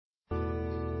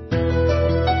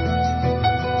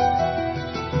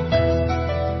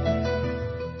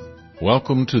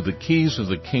Welcome to the Keys of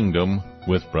the Kingdom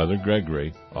with Brother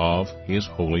Gregory of His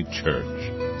Holy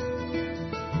Church.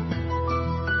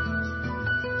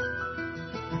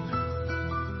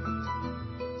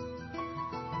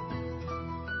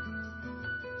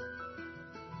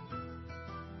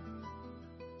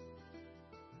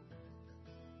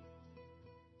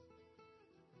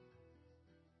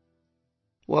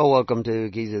 Well, welcome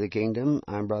to Keys of the Kingdom.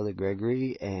 I'm Brother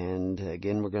Gregory, and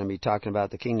again, we're going to be talking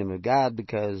about the Kingdom of God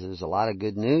because there's a lot of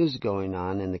good news going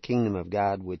on in the Kingdom of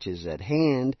God, which is at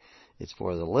hand. It's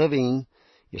for the living.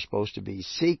 You're supposed to be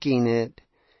seeking it,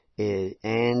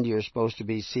 and you're supposed to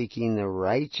be seeking the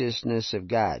righteousness of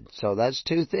God. So that's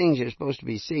two things you're supposed to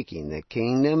be seeking, the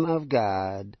Kingdom of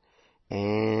God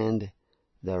and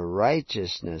the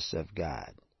righteousness of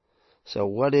God. So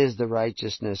what is the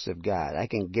righteousness of God? I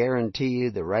can guarantee you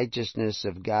the righteousness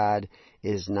of God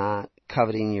is not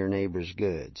coveting your neighbor's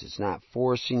goods. It's not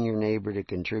forcing your neighbor to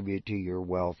contribute to your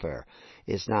welfare.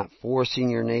 It's not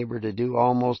forcing your neighbor to do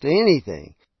almost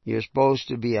anything. You're supposed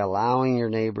to be allowing your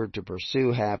neighbor to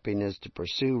pursue happiness, to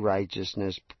pursue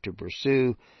righteousness, to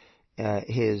pursue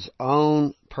his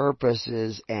own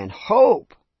purposes and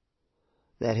hope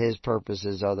that his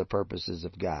purposes are the purposes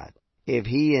of God. If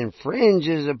he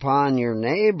infringes upon your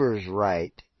neighbor's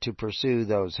right to pursue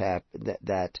those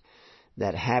that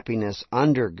happiness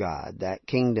under God, that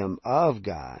kingdom of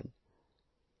God,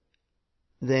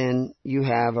 then you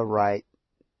have a right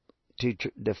to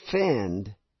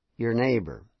defend your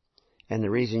neighbor. And the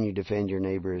reason you defend your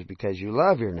neighbor is because you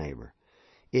love your neighbor.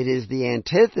 It is the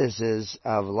antithesis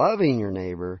of loving your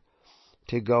neighbor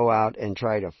to go out and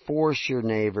try to force your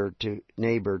neighbor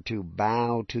to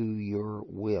bow to your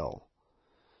will,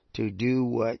 to do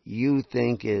what you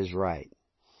think is right.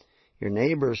 Your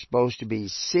neighbor is supposed to be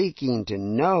seeking to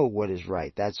know what is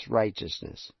right. That's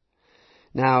righteousness.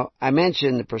 Now, I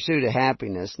mentioned the pursuit of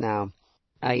happiness. Now,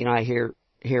 I hear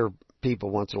people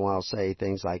once in a while say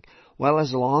things like, well,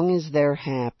 as long as they're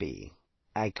happy.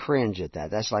 I cringe at that.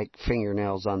 That's like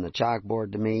fingernails on the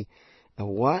chalkboard to me.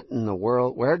 What in the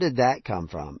world? Where did that come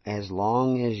from? As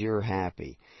long as you're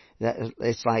happy.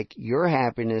 It's like your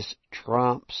happiness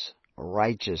trumps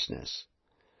righteousness.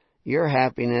 Your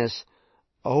happiness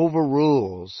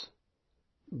overrules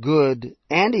good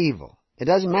and evil. It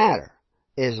doesn't matter.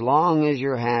 As long as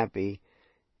you're happy,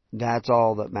 that's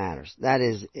all that matters. That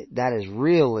is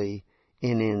really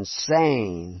an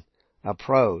insane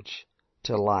approach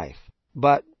to life.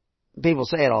 But people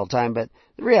say it all the time, but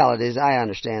the reality is I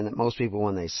understand that most people,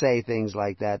 when they say things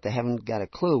like that, they haven't got a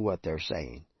clue what they're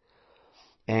saying.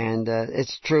 And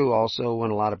it's true also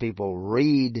when a lot of people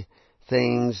read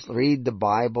things, read the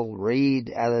Bible,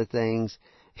 read other things,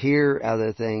 hear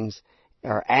other things,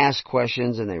 or ask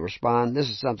questions and they respond. This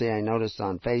is something I noticed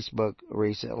on Facebook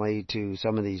recently to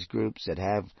some of these groups that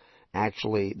have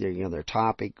actually, they're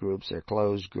topic groups, they're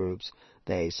closed groups.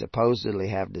 They supposedly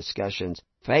have discussions.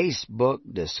 Facebook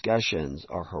discussions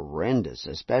are horrendous,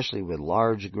 especially with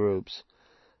large groups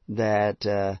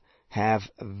that have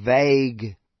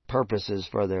vague purposes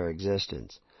for their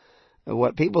existence.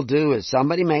 What people do is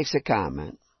somebody makes a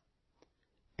comment,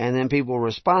 and then people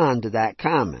respond to that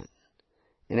comment.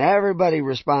 And everybody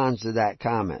responds to that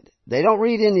comment. They don't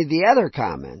read any of the other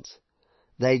comments.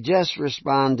 They just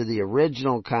respond to the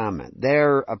original comment,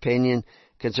 their opinion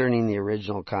concerning the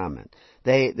original comment.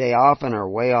 They often are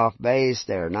way off base.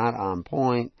 They're not on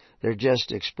point. They're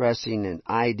just expressing an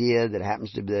idea that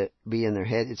happens to be in their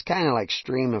head. It's kind of like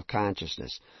stream of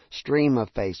consciousness, stream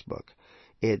of Facebook.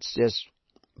 It's just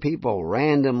people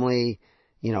randomly,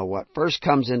 what first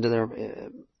comes into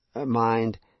their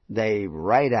mind, they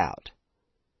write out.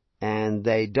 And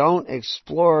they don't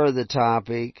explore the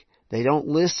topic. They don't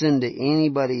listen to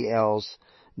anybody else.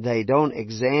 They don't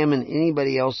examine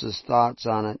anybody else's thoughts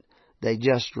on it. They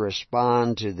just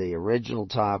respond to the original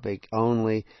topic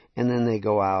only, and then they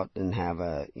go out and have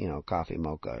a, coffee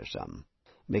mocha or something.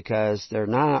 Because they're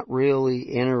not really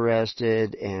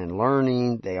interested in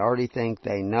learning. They already think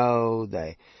they know.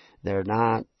 They're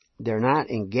not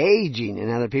engaging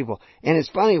in other people. And it's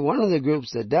funny, one of the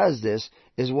groups that does this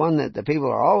is one that the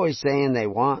people are always saying they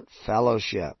want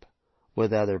fellowship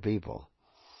with other people.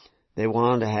 They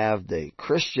want to have the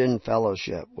Christian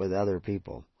fellowship with other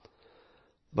people.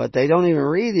 But they don't even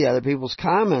read the other people's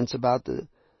comments about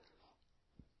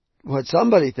what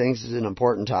somebody thinks is an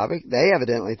important topic. They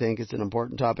evidently think it's an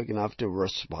important topic enough to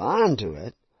respond to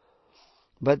it.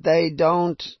 But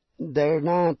they're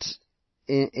not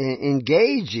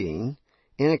engaging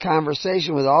in a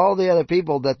conversation with all the other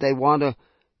people that they want to,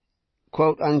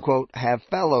 quote unquote, have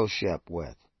fellowship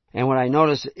with. And what I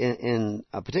notice in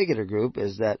a particular group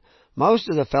is that most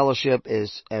of the fellowship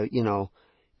is,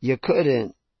 you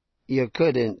couldn't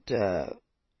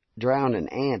drown an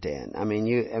ant in. I mean,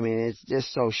 it's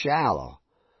just so shallow.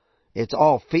 It's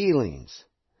all feelings.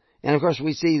 And of course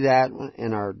we see that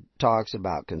in our talks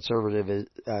about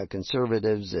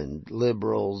conservatives and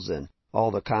liberals and all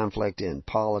the conflict in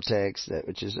politics,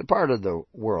 which is a part of the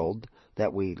world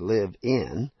that we live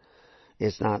in.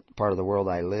 It's not part of the world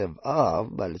I live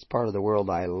of, but it's part of the world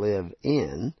I live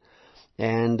in.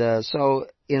 And so,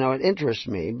 it interests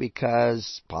me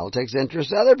because politics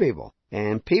interests other people,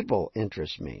 and people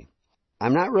interest me.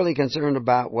 I'm not really concerned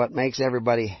about what makes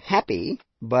everybody happy,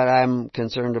 but I'm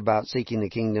concerned about seeking the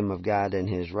kingdom of God and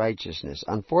His righteousness.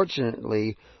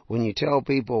 Unfortunately, when you tell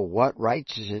people what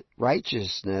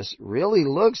righteousness really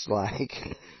looks like,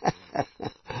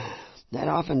 that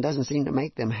often doesn't seem to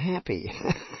make them happy.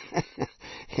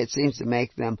 It seems to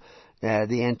make them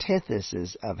the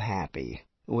antithesis of happy,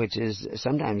 which is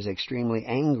sometimes extremely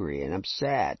angry and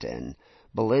upset and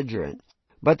belligerent.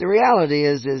 But the reality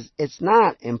is it's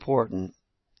not important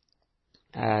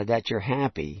that you're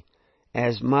happy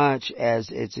as much as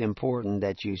it's important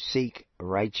that you seek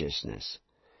righteousness.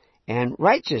 And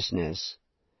righteousness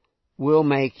will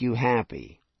make you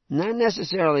happy. Not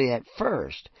necessarily at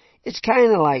first. It's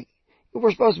kind of like,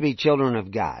 we're supposed to be children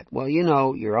of God. Well,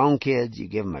 your own kids, you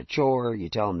give them a chore, you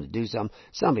tell them to do something.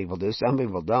 Some people do, some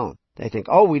people don't. They think,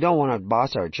 we don't want to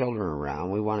boss our children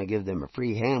around. We want to give them a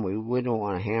free hand. We don't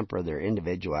want to hamper their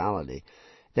individuality.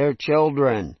 They're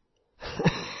children.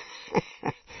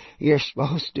 You're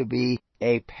supposed to be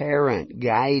a parent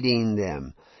guiding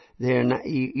them.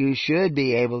 You should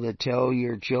be able to tell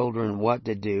your children what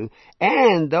to do,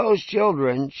 and those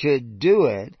children should do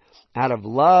it out of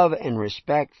love and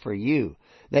respect for you.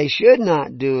 They should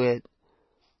not do it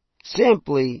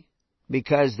simply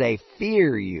because they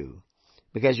fear you,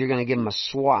 because you're going to give them a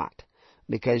swat,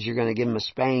 because you're going to give them a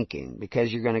spanking,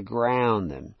 because you're going to ground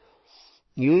them.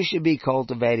 You should be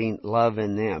cultivating love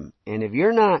in them. And if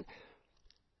you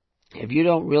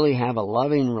don't really have a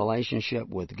loving relationship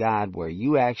with God where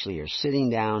you actually are sitting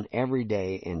down every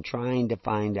day and trying to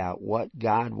find out what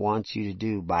God wants you to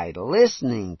do by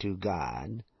listening to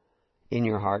God in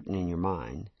your heart and in your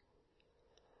mind,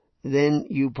 then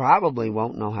you probably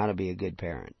won't know how to be a good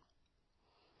parent.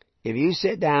 If you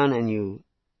sit down and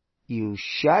you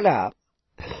shut up,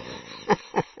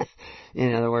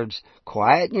 in other words,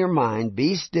 quiet in your mind,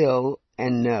 be still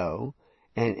and know,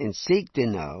 and seek to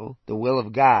know the will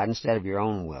of God instead of your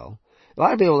own will. A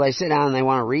lot of people, they sit down and they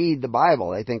want to read the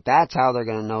Bible. They think that's how they're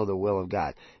going to know the will of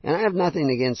God. And I have nothing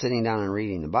against sitting down and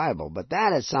reading the Bible, but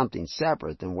that is something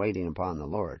separate than waiting upon the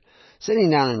Lord. Sitting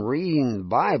down and reading the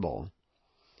Bible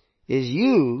is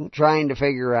you trying to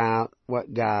figure out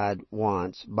what God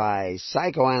wants by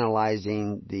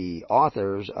psychoanalyzing the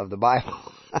authors of the Bible.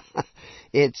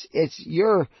 It's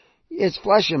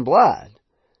flesh and blood.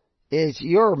 It's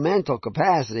your mental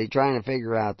capacity trying to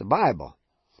figure out the Bible.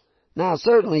 Now,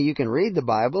 certainly you can read the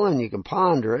Bible and you can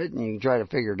ponder it and you can try to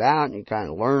figure it out and you kind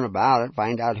of learn about it,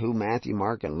 find out who Matthew,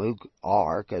 Mark, and Luke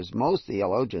are, because most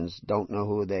theologians don't know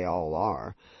who they all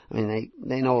are. I mean,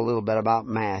 they know a little bit about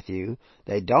Matthew.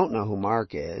 They don't know who Mark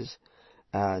is.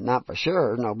 Not for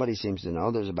sure. Nobody seems to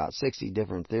know. There's about 60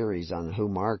 different theories on who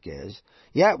Mark is.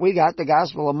 Yet we got the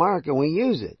Gospel of Mark and we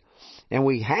use it. And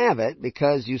we have it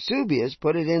because Eusebius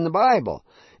put it in the Bible.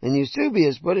 And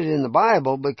Eusebius put it in the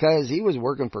Bible because he was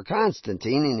working for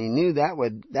Constantine and he knew that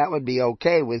would be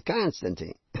okay with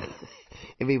Constantine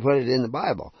if he put it in the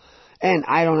Bible. And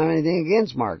I don't have anything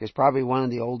against Mark. It's probably one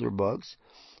of the older books.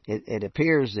 It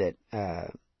appears that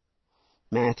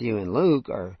Matthew and Luke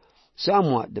are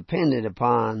somewhat dependent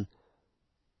upon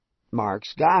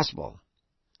Mark's Gospel.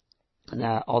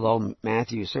 Now, although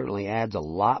Matthew certainly adds a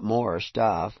lot more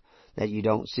stuff that you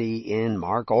don't see in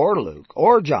Mark or Luke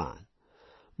or John.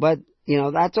 But,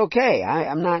 that's okay.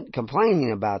 I'm not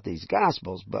complaining about these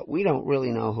Gospels, but we don't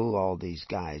really know who all these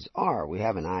guys are. We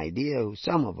have an idea who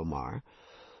some of them are.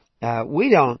 We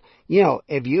don't,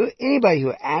 anybody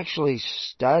who actually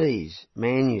studies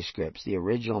manuscripts, the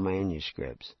original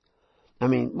manuscripts,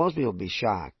 most people would be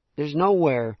shocked. There's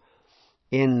nowhere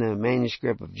in the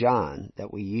manuscript of John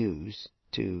that we use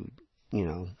to,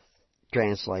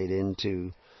 translate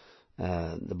into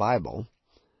the Bible.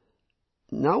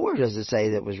 Nowhere does it say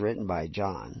that it was written by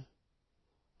John.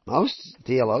 Most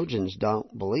theologians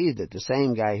don't believe that the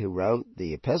same guy who wrote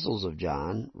the epistles of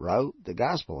John wrote the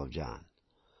Gospel of John,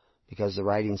 because the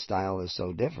writing style is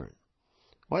so different.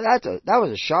 Well, that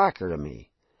was a shocker to me.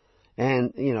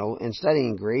 And, in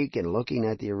studying Greek and looking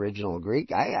at the original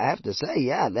Greek, I have to say,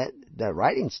 that the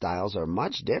writing styles are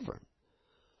much different.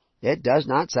 It does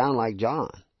not sound like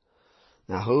John.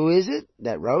 Now, who is it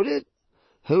that wrote it?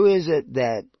 Who is it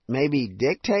that maybe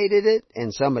dictated it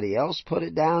and somebody else put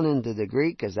it down into the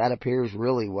Greek? Because that appears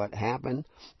really what happened.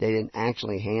 They didn't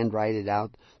actually handwrite it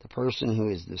out. The person who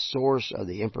is the source of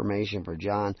the information for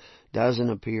John doesn't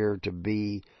appear to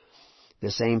be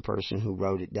the same person who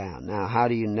wrote it down. Now, how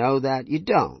do you know that? You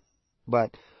don't.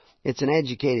 But it's an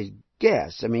educated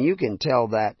guess. I mean, you can tell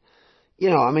that,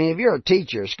 if you're a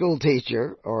teacher, school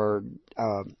teacher, or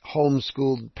a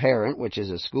homeschooled parent, which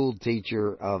is a school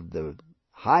teacher of the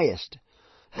highest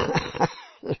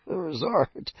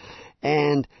resort,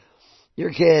 and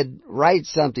your kid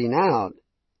writes something out,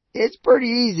 it's pretty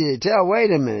easy to tell, wait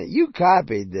a minute, you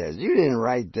copied this. You didn't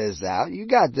write this out. You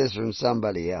got this from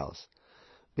somebody else.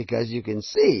 Because you can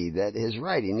see that his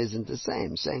writing isn't the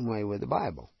same. Same way with the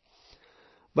Bible.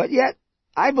 But yet,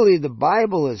 I believe the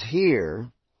Bible is here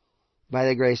by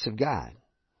the grace of God.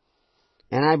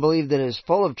 And I believe that it is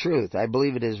full of truth. I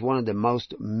believe it is one of the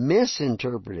most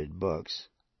misinterpreted books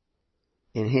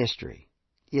in history.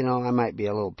 I might be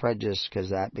a little prejudiced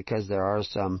because there are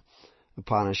some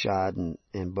Upanishad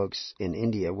and books in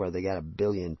India where they got 1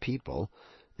 billion people,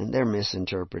 and they're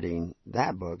misinterpreting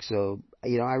that book. So, I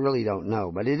really don't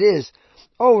know. But it is,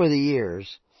 over the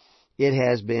years, it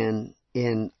has been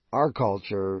in our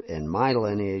culture and my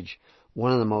lineage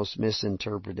one of the most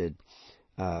misinterpreted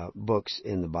books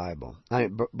in the Bible.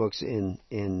 Books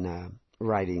in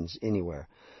writings anywhere.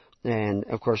 And,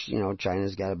 of course,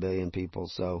 China's got 1 billion people,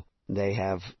 so they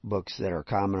have books that are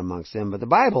common amongst them. But the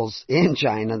Bible's in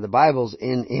China, the Bible's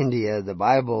in India, the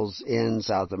Bible's in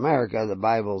South America, the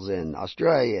Bible's in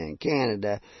Australia and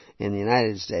Canada, in the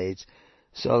United States.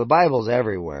 So the Bible's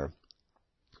everywhere.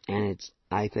 And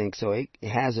I think so it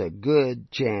has a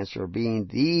good chance for being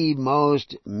the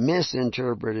most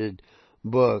misinterpreted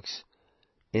books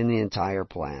in the entire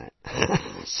planet.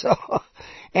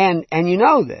 And you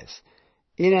know this.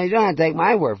 You don't have to take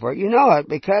my word for it. You know it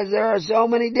because there are so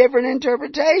many different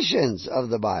interpretations of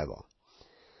the Bible.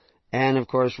 And of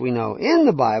course we know in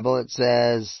the Bible it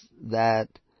says that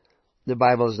the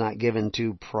Bible is not given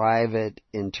to private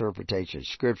interpretation.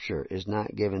 Scripture is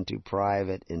not given to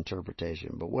private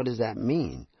interpretation. But what does that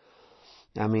mean?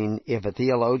 I mean, if a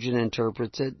theologian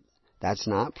interprets it, that's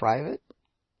not private?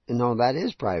 No, that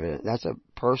is private. That's a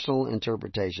personal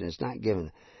interpretation. It's not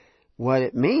given. What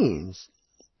it means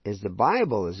is the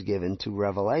Bible is given to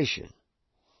revelation.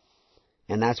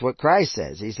 And that's what Christ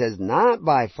says. He says, not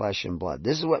by flesh and blood.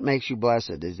 This is what makes you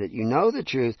blessed, is that you know the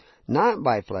truth, not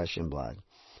by flesh and blood,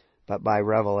 but by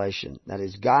revelation. That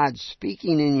is God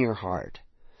speaking in your heart,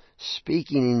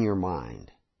 speaking in your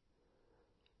mind.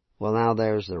 Well, now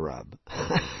there's the rub.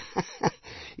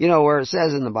 Where it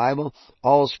says in the Bible,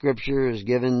 all Scripture is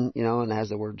given, and it has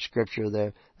the word Scripture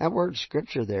there. That word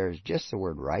Scripture there is just the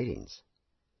word writings.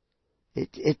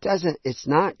 It's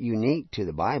not unique to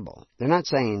the Bible. They're not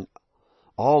saying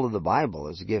all of the Bible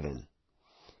is given.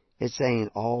 It's saying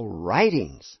all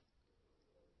writings.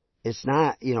 It's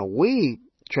not, we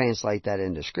translate that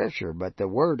into Scripture, but the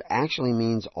word actually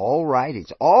means all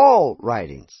writings. All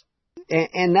writings.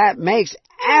 And that makes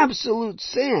absolute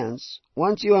sense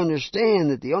once you understand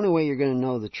that the only way you're going to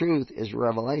know the truth is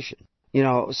revelation.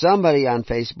 Somebody on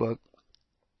Facebook,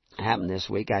 happened this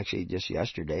week, actually just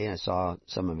yesterday, I saw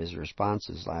some of his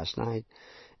responses last night,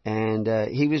 and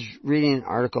he was reading an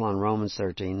article on Romans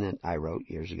 13 that I wrote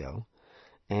years ago,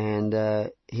 and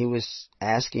he was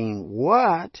asking,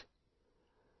 why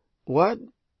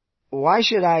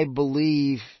should I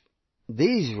believe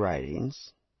these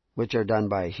writings, which are done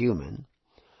by a human,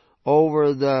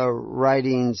 over the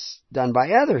writings done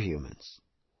by other humans?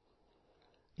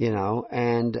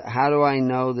 And how do I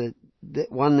know that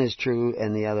one is true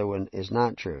and the other one is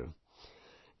not true?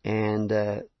 And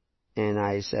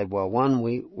I said, well, one,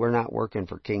 we're not working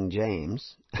for King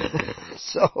James,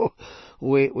 so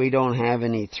we don't have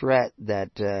any threat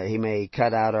that he may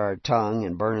cut out our tongue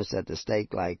and burn us at the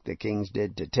stake like the kings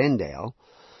did to Tyndale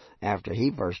after he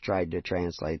first tried to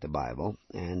translate the Bible,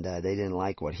 and they didn't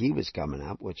like what he was coming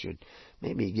up, which would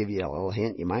maybe give you a little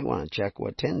hint. You might want to check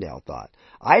what Tyndale thought.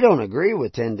 I don't agree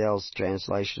with Tyndale's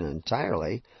translation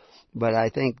entirely, but I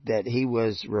think that he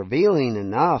was revealing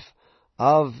enough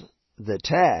of the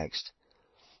text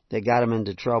that got him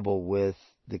into trouble with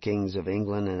the kings of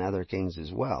England and other kings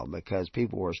as well, because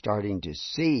people were starting to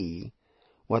see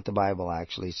what the Bible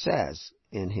actually says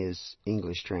in his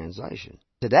English translation.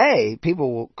 Today,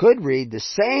 people could read the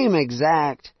same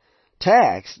exact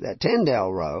text that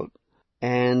Tyndale wrote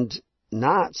and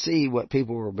not see what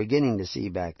people were beginning to see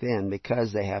back then,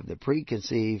 because they have the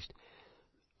preconceived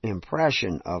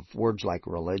impression of words like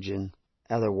religion,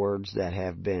 other words that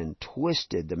have been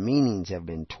twisted. The meanings have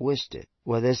been twisted.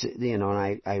 Well, and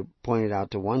I pointed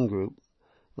out to one group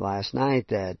last night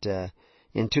that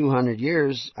in 200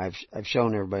 years, I've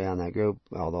shown everybody on that group,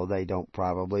 although they don't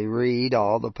probably read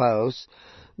all the posts,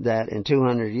 that in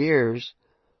 200 years,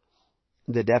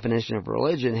 the definition of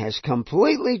religion has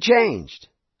completely changed.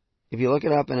 If you look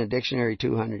it up in a dictionary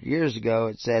 200 years ago,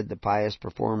 it said the pious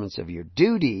performance of your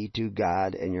duty to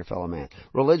God and your fellow man.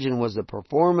 Religion was the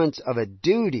performance of a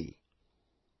duty.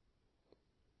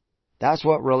 That's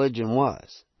what religion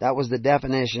was. That was the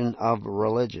definition of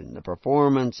religion, the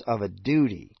performance of a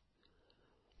duty.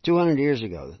 200 years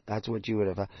ago, that's what you would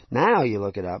have. Now you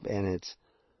look it up and it's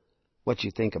what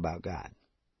you think about God.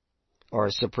 Or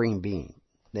a supreme being.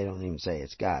 They don't even say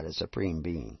it's God, a supreme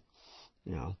being.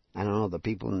 You know, I don't know, the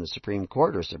people in the Supreme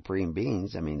Court are supreme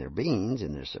beings. I mean, they're beings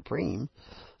and they're supreme.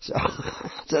 So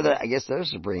I guess they're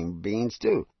supreme beings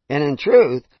too. And in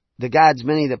truth, the gods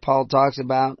many that Paul talks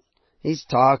about, he's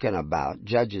talking about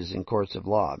judges in courts of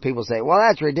law. People say, well,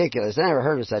 that's ridiculous. I never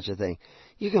heard of such a thing.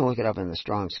 You can look it up in the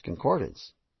Strong's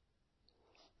Concordance.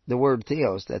 The word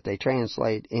theos that they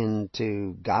translate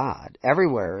into God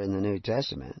everywhere in the New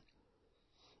Testament.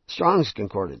 Strong's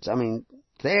Concordance. I mean,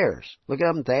 Thayer's. Look it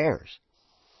up in Thayer's.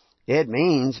 It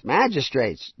means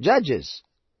magistrates, judges.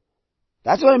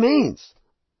 That's what it means.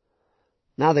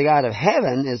 Now the God of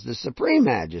heaven is the supreme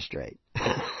magistrate.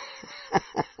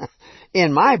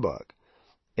 In my book.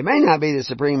 It may not be the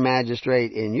supreme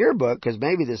magistrate in your book, because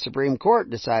maybe the Supreme Court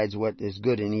decides what is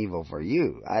good and evil for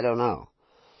you. I don't know.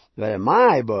 But in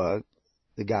my book,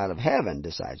 the God of heaven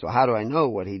decides. Well, how do I know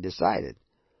what he decided?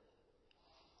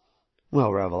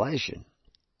 Well, revelation.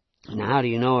 Now, how do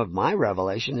you know if my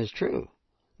revelation is true?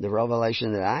 The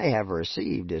revelation that I have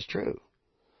received is true.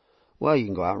 Well, you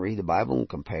can go out and read the Bible and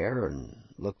compare and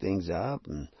look things up,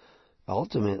 and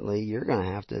ultimately you're going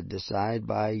to have to decide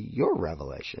by your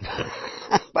revelation,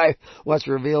 by what's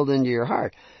revealed into your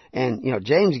heart. And, you know,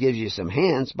 James gives you some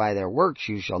hints, by their works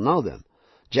you shall know them.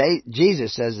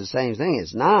 Jesus says the same thing.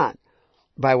 It's not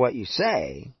by what you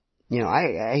say. You know,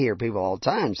 I hear people all the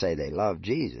time say they love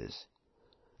Jesus,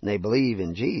 and they believe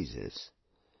in Jesus,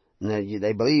 and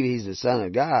they believe He's the Son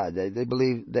of God. They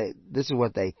believe that this is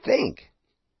what they think,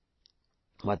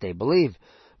 what they believe.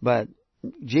 But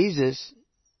Jesus,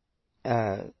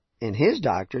 in His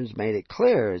doctrines, made it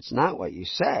clear it's not what you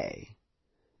say,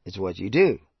 it's what you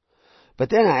do. But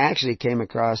then I actually came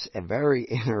across a very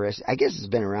interesting, I guess it's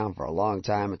been around for a long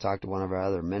time. I talked to one of our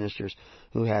other ministers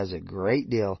who has a great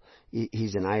deal,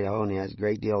 he's in Idaho, and he has a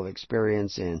great deal of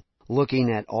experience in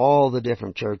looking at all the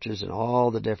different churches and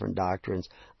all the different doctrines.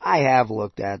 I have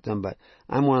looked at them, but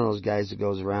I'm one of those guys that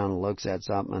goes around and looks at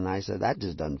something, and I said, that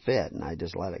just doesn't fit, and I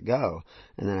just let it go.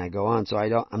 And then I go on. So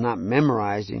I'm not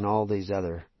memorizing all these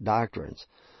other doctrines.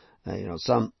 You know,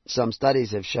 some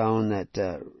studies have shown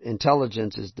that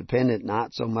intelligence is dependent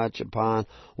not so much upon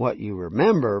what you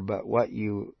remember, but what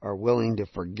you are willing to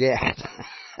forget.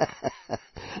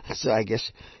 So I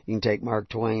guess you can take Mark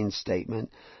Twain's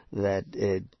statement that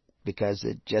because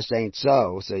it just ain't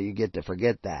so you get to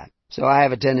forget that. So I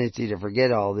have a tendency to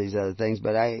forget all these other things,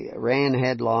 but I ran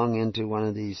headlong into one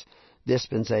of these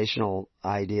dispensational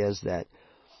ideas that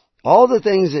all the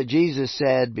things that Jesus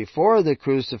said before the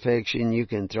crucifixion, you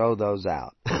can throw those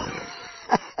out.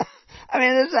 I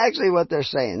mean, this is actually what they're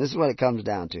saying. This is what it comes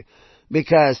down to.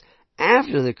 Because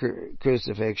after the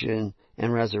crucifixion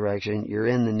and resurrection, you're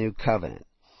in the new covenant.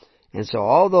 And so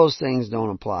all those things don't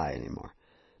apply anymore.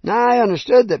 Now, I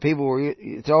understood that people were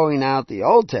throwing out the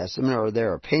Old Testament or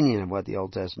their opinion of what the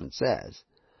Old Testament says.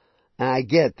 And I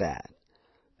get that.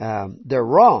 They're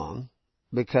wrong,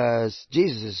 because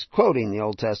Jesus is quoting the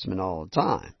Old Testament all the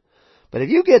time. But if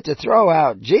you get to throw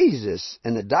out Jesus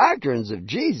and the doctrines of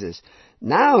Jesus,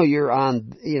 now you're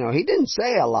on, He didn't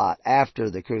say a lot after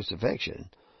the crucifixion.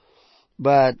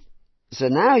 But, so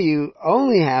now you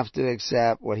only have to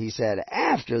accept what He said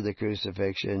after the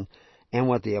crucifixion and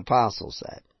what the apostles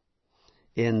said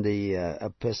in the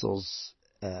epistles,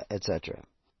 etc.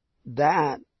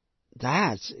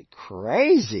 That's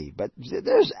crazy, but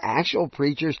there's actual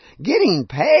preachers getting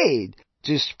paid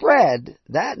to spread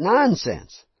that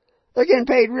nonsense. They're getting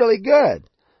paid really good.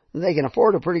 They can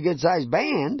afford a pretty good-sized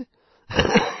band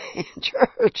in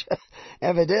church.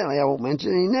 Evidently, I won't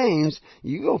mention any names.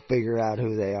 You go figure out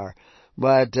who they are.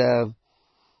 But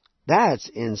that's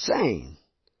insane.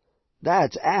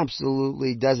 That's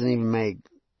absolutely doesn't even make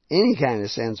any kind of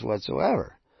sense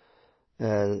whatsoever.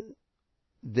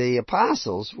 The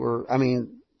apostles were,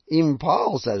 even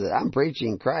Paul says it, I'm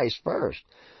preaching Christ first.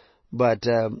 But,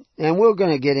 and we're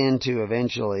going to get into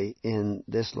eventually in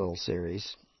this little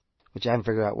series, which I haven't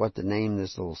figured out what to name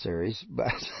this little series,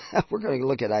 but we're going to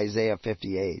look at Isaiah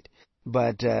 58.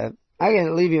 But I got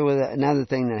to leave you with another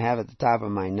thing that I have at the top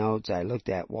of my notes. I looked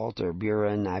at Walter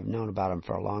Buren. I've known about him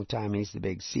for a long time. He's the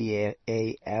big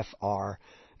CAFR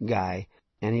guy.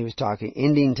 And he was talking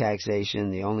ending taxation,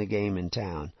 the only game in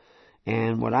town.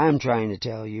 And what I'm trying to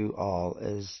tell you all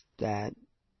is that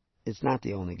it's not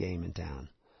the only game in town.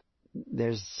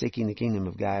 There's seeking the kingdom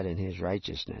of God and His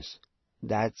righteousness.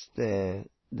 That's the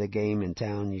game in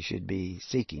town you should be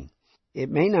seeking.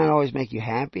 It may not always make you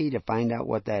happy to find out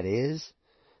what that is,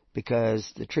 because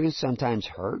the truth sometimes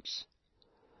hurts.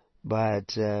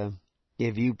 But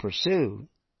if you pursue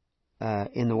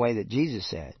in the way that Jesus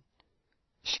said,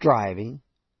 striving,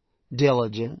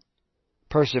 diligent,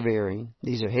 persevering,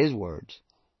 these are His words.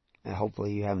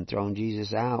 Hopefully you haven't thrown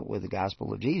Jesus out with the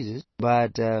gospel of Jesus,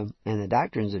 but and the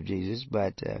doctrines of Jesus.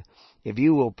 But if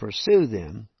you will pursue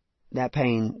them, that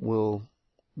pain will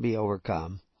be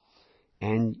overcome,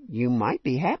 and you might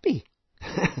be happy.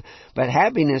 But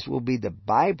happiness will be the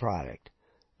byproduct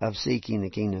of seeking the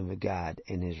kingdom of God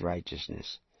and His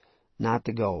righteousness, not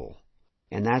the goal.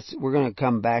 And we're going to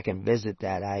come back and visit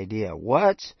that idea.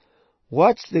 What's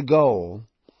the goal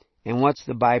and what's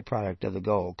the byproduct of the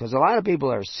goal? Because a lot of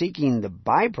people are seeking the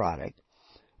byproduct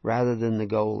rather than the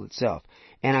goal itself.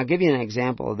 And I'll give you an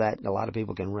example of that a lot of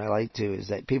people can relate to, is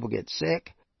that people get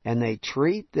sick and they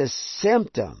treat the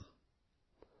symptom.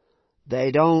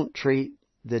 They don't treat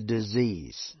the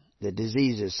disease. The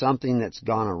disease is something that's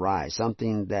gone awry,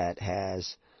 something that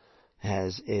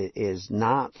is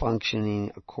not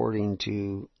functioning according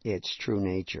to its true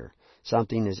nature.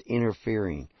 Something is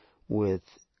interfering with,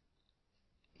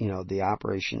 the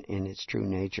operation in its true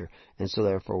nature, and so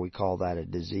therefore we call that a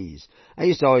disease. I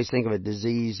used to always think of a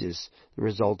disease as the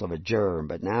result of a germ,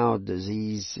 but now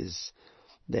disease is,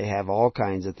 they have all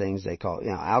kinds of things they call,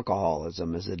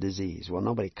 alcoholism is a disease. Well,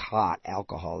 nobody caught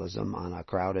alcoholism on a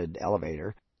crowded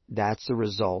elevator. That's the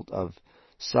result of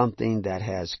something that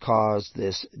has caused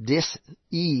this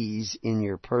dis-ease in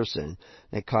your person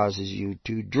that causes you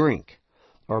to drink,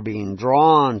 or being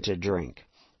drawn to drink,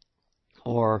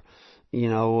 or,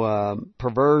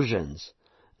 perversions,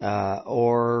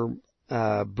 or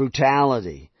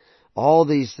brutality. All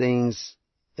these things,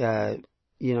 you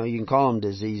can call them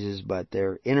diseases, but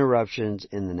they're interruptions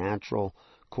in the natural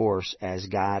course as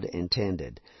God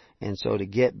intended. And so to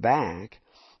get back,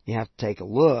 you have to take a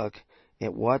look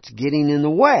at what's getting in the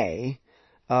way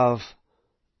of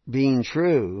being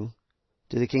true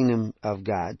to the kingdom of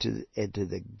God, to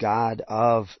the God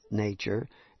of nature,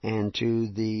 and to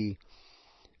the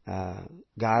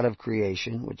God of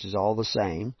creation, which is all the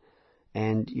same.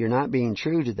 And you're not being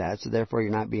true to that, so therefore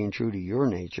you're not being true to your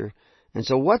nature. And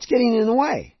so what's getting in the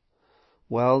way?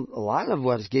 Well, a lot of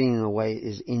what's getting in the way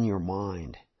is in your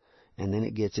mind, and then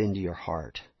it gets into your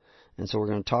heart. And so we're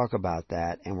going to talk about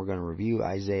that, and we're going to review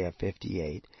Isaiah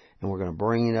 58, and we're going to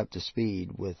bring it up to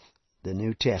speed with the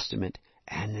New Testament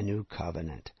and the New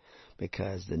Covenant,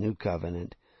 because the New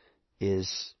Covenant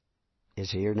is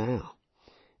here now.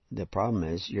 The problem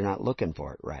is you're not looking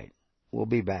for it right. We'll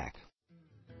be back.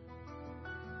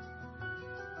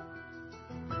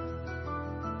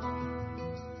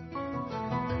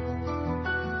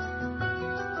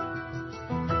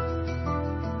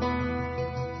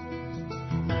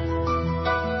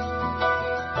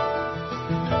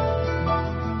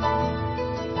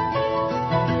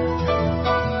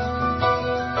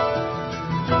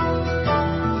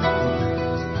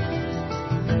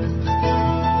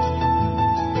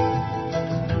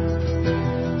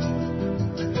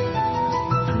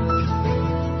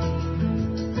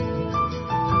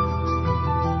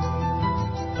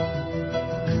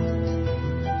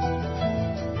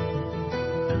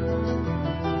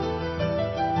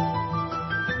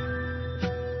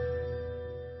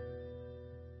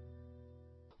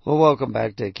 Well, welcome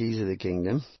back to Keys of the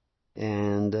Kingdom,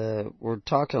 and we're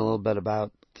talking a little bit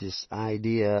about this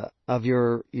idea of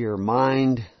your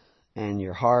mind and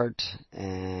your heart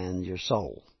and your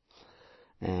soul,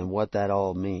 and what that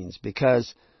all means.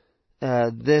 Because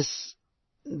this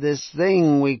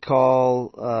thing we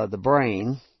call the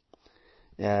brain,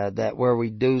 that where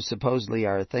we do supposedly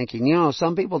our thinking.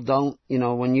 Some people don't.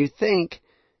 When you think,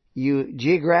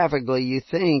 geographically you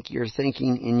think you're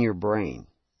thinking in your brain.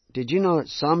 Did you know that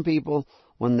some people,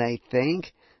 when they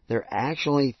think, they're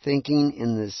actually thinking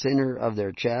in the center of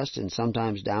their chest and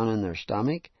sometimes down in their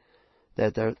stomach?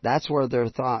 That's where their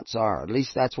thoughts are. At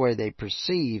least that's where they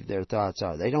perceive their thoughts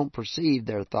are. They don't perceive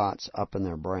their thoughts up in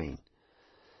their brain.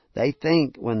 They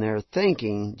think, when they're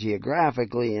thinking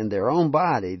geographically in their own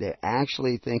body, they're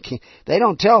actually thinking. They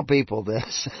don't tell people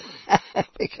this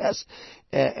because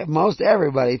most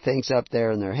everybody thinks up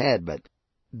there in their head, but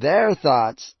their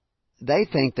thoughts, they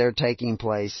think they're taking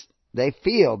place they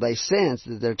sense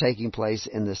that they're taking place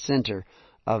in the center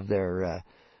of their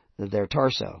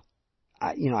torso.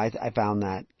 I found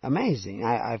that amazing.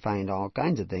 I find all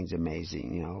kinds of things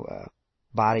amazing,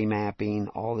 body mapping,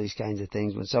 all these kinds of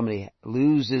things. When somebody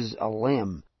loses a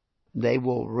limb, they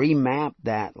will remap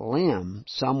that limb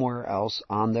somewhere else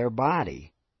on their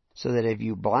body. So that if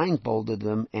you blindfolded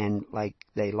them and like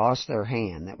they lost their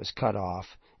hand that was cut off,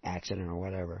 accident or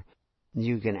whatever,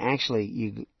 you can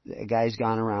actually, a guy's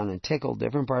gone around and tickled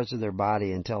different parts of their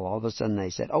body until all of a sudden they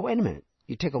said, oh, wait a minute,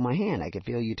 you tickled my hand. I could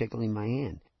feel you tickling my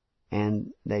hand.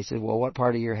 And they said, well, what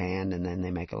part of your hand? And then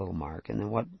they make a little mark. And then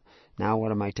what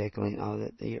am I tickling?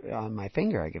 Oh, on my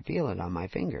finger. I can feel it on my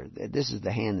finger. This is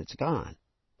the hand that's gone.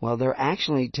 Well, they're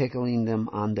actually tickling them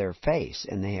on their face,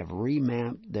 and they have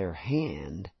remapped their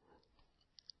hand,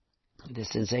 the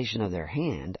sensation of their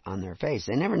hand on their face.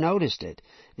 They never noticed it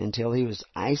until he was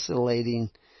isolating,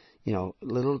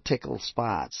 little tickle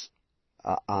spots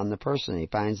on the person. He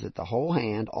finds that the whole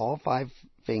hand, all 5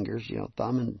 fingers,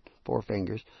 thumb and 4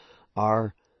 fingers,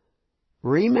 are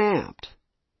remapped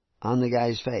on the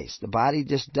guy's face. The body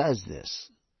just does this.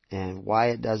 And why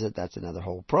it does it, that's another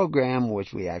whole program,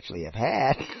 which we actually have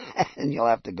had. And you'll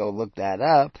have to go look that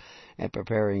up at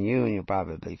Preparing You, and you'll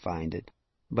probably find it.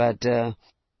 But,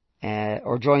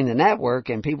 or join the network,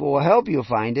 and people will help you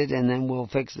find it, and then we'll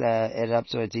fix it up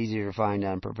so it's easier to find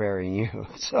on Preparing You.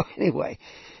 So anyway,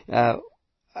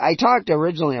 I talked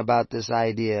originally about this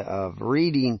idea of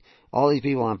reading all these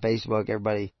people on Facebook.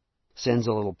 Everybody sends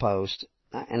a little post.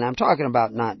 And I'm talking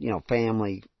about not,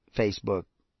 family Facebook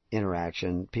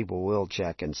interaction. People will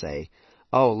check and say,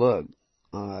 oh, look,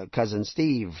 Cousin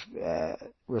Steve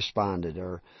responded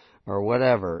or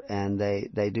whatever. And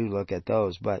they do look at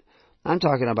those. But I'm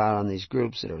talking about on these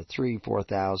groups that are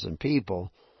 4,000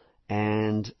 people,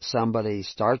 and somebody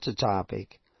starts a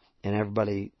topic and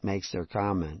everybody makes their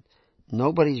comment.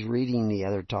 Nobody's reading the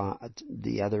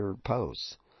other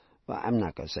posts. Well, I'm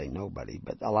not going to say nobody,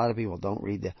 but a lot of people don't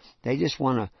read they just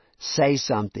want to say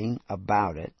something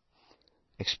about it,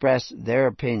 express their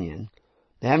opinion.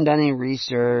 They haven't done any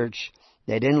research.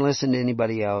 They didn't listen to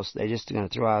anybody else. They're just going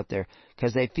to throw out there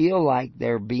because they feel like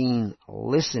they're being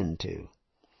listened to.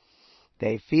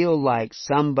 They feel like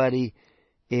somebody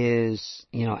is,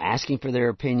 asking for their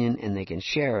opinion and they can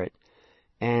share it.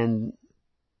 And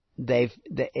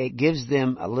it gives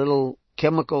them a little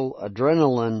chemical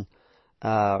adrenaline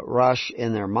rush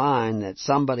in their mind that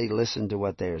somebody listened to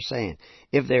what they were saying.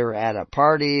 If they were at a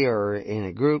party or in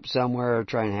a group somewhere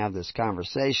trying to have this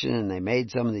conversation and they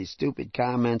made some of these stupid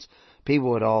comments,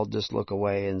 people would all just look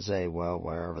away and say, well,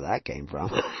 wherever that came from.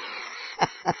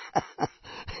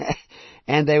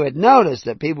 And they would notice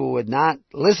that people would not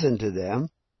listen to them,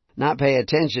 not pay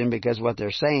attention because what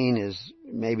they're saying is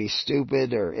maybe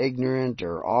stupid or ignorant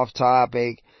or off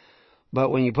topic. But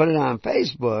when you put it on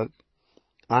Facebook,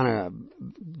 on a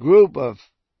group of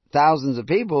thousands of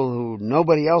people who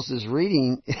nobody else is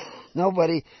reading,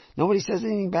 nobody says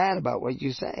anything bad about what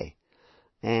you say.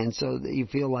 And so you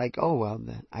feel like, oh, well,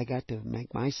 I got to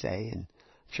make my say, and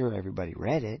I'm sure everybody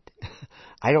read it.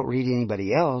 I don't read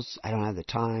anybody else. I don't have the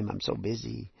time. I'm so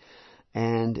busy.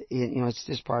 And, it's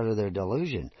just part of their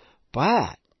delusion.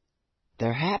 But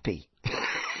they're happy.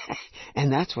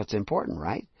 And that's what's important,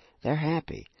 right? They're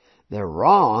happy. They're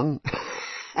wrong,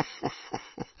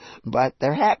 but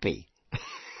they're happy.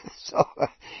 So,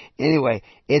 anyway,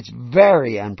 it's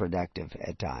very unproductive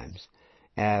at times.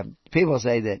 People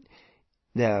say that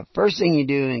the first thing you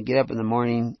do and get up in the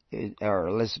morning,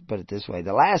 or let's put it this way,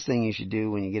 the last thing you should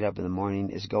do when you get up in the morning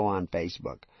is go on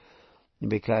Facebook.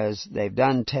 Because they've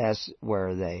done tests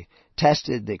where they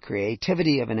tested the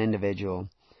creativity of an individual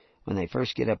when they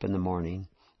first get up in the morning.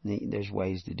 There's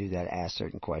ways to do that, ask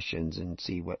certain questions and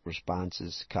see what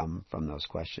responses come from those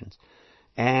questions.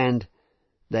 And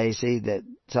they see that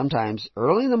sometimes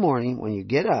early in the morning when you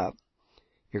get up,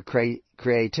 your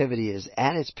creativity is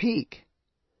at its peak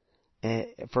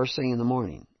first thing in the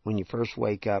morning. When you first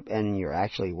wake up, and you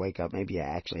actually wake up, maybe you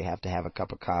actually have to have a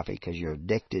cup of coffee because you're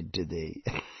addicted to the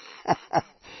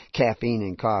caffeine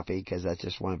in coffee, because that's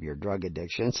just one of your drug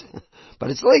addictions.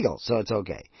 But it's legal, so it's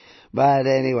okay. But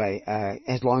anyway,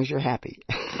 as long as you're happy.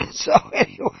 So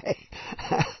anyway,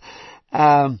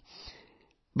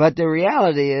 but the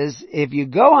reality is, if you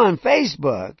go on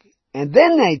Facebook and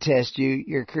then they test you,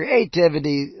 your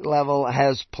creativity level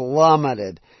has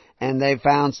plummeted. And they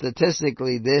found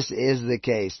statistically this is the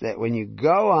case, that when you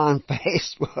go on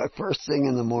Facebook first thing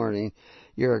in the morning,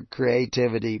 your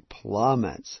creativity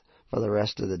plummets for the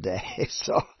rest of the day.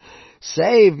 So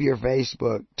save your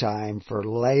Facebook time for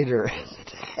later in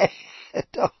the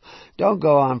day. Don't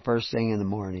go on first thing in the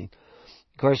morning.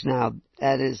 Of course, now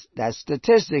that's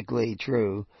statistically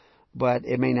true, but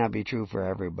it may not be true for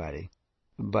everybody.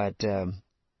 But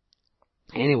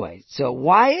anyway, so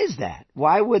why is that?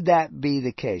 Why would that be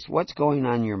the case? What's going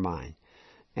on in your mind?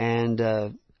 And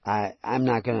I'm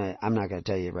not gonna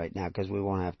tell you right now because we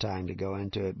won't have time to go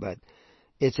into it. But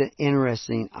it's an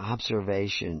interesting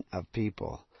observation of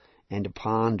people, and to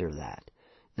ponder that.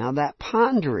 Now that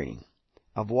pondering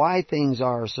of why things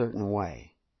are a certain way,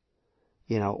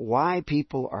 why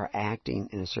people are acting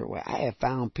in a certain way. I have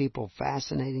found people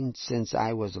fascinating since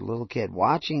I was a little kid.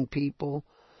 Watching people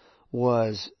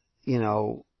was,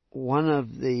 one of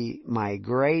my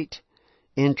great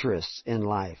interests in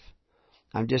life.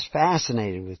 I'm just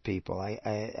fascinated with people.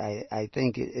 I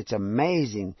think it's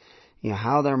amazing,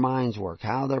 how their minds work,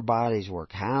 how their bodies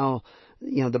work, how,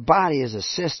 the body is a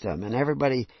system, and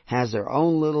everybody has their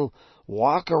own little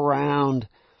walk around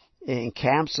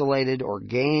encapsulated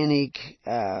organic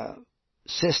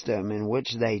system in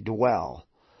which they dwell.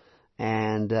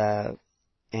 And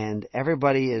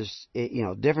everybody is,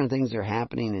 different things are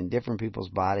happening in different people's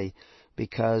body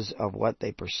because of what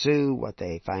they pursue, what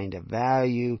they find of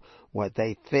value, what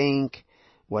they think,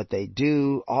 what they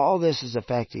do. All this is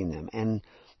affecting them. And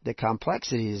the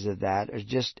complexities of that are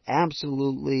just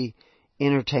absolutely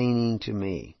entertaining to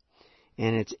me.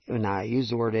 And now I use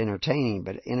the word entertaining,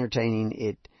 but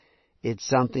entertaining, it's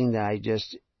something that I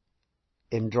just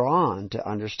am drawn to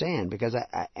understand because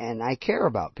I care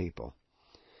about people.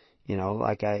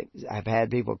 Like I've had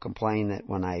people complain that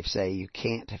when I say you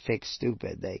can't fix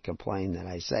stupid, they complain that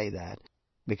I say that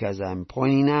because I'm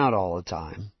pointing out all the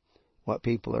time what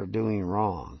people are doing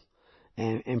wrong.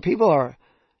 And people are,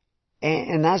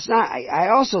 and that's not, I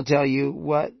also tell you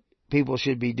what people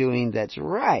should be doing that's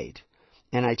right.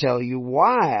 And I tell you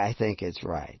why I think it's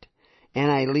right. And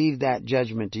I leave that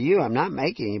judgment to you. I'm not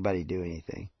making anybody do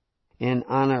anything. And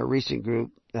on a recent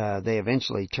group, they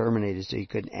eventually terminated so you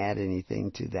couldn't add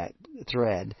anything to that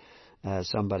thread.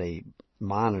 Somebody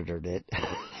monitored it.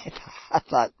 I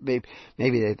thought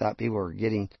maybe they thought people were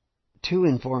getting too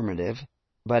informative.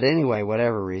 But anyway,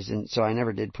 whatever reason, so I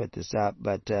never did put this up.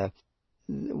 But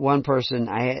one person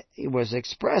was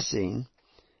expressing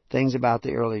things about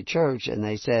the early church, and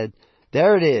they said,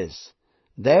 there it is.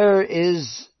 There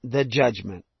is the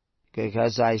judgment.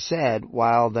 Because I said,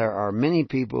 while there are many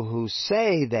people who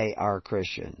say they are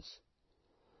Christians,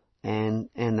 and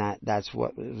that's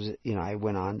what was, I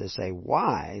went on to say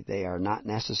why they are not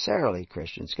necessarily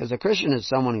Christians. Because a Christian is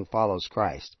someone who follows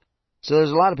Christ. So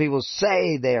there's a lot of people who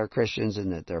say they are Christians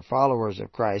and that they're followers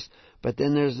of Christ, but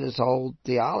then there's this whole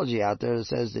theology out there that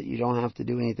says that you don't have to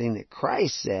do anything that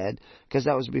Christ said, because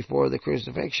that was before the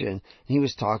crucifixion. He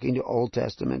was talking to Old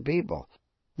Testament people.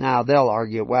 Now, they'll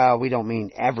argue, well, we don't mean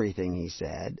everything he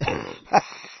said.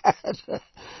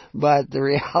 But the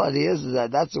reality is that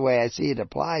that's the way I see it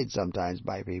applied sometimes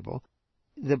by people.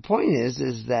 The point is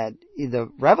that the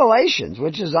Revelations,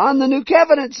 which is on the New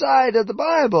Covenant side of the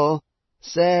Bible,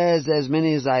 says, as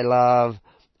many as I love,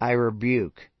 I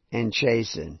rebuke and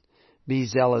chasten. Be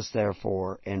zealous,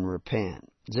 therefore, and repent.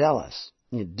 Zealous,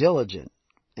 diligent,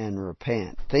 and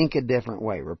repent. Think a different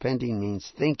way. Repenting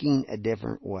means thinking a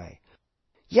different way.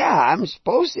 Yeah, I'm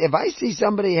supposed to, if I see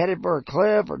somebody headed for a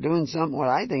cliff or doing something what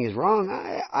I think is wrong,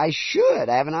 I should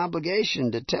have an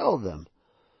obligation to tell them.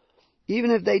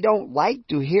 Even if they don't like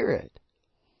to hear it.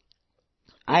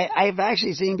 I've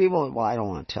actually seen people, well, I don't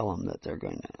want to tell them that they're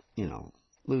going to,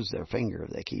 lose their finger if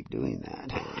they keep doing that.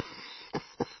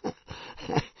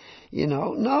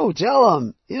 No, tell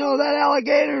them, that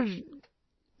alligator's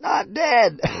not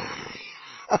dead.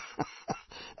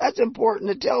 That's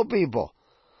important to tell people.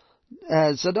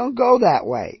 So don't go that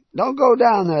way. Don't go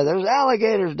down there. There's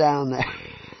alligators down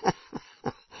there.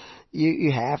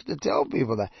 You have to tell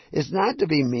people that. It's not to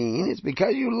be mean. It's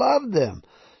because you love them.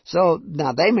 So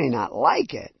now they may not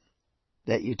like it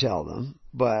that you tell them,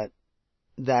 but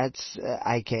that's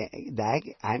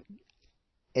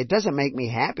it doesn't make me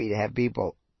happy to have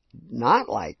people not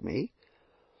like me,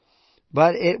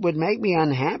 but it would make me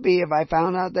unhappy if I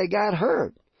found out they got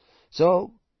hurt.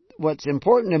 So what's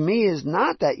important to me is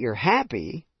not that you're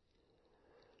happy,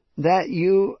 that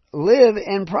you live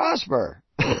and prosper.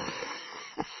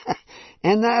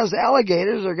 And those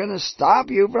alligators are going to stop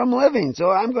you from living.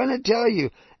 So I'm going to tell you,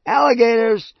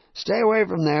 alligators, stay away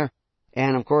from there.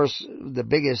 And of course, the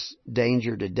biggest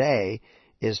danger today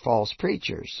is false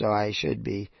preachers. So I should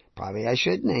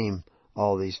name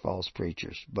all these false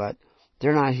preachers, but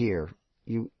they're not here.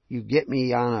 You get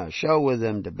me on a show with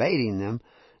them, debating them,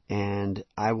 and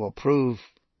I will prove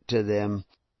to them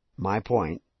my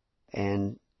point,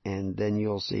 and then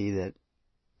you'll see that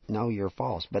no, you're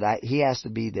false. But he has to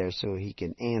be there so he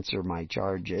can answer my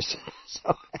charges.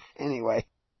 So anyway,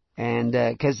 and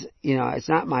because, it's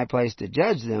not my place to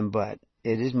judge them, but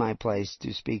it is my place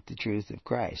to speak the truth of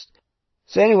Christ.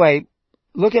 So anyway,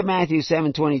 look at Matthew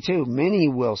 7:22. Many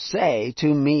will say to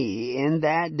me in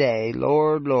that day,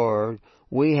 Lord, Lord,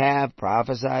 we have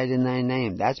prophesied in thy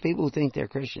name. That's people who think they're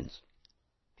Christians.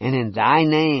 And in thy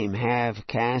name have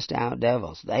cast out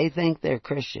devils. They think they're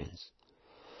Christians.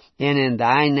 And in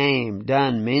thy name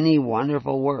done many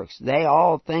wonderful works. They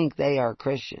all think they are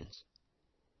Christians.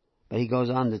 But he goes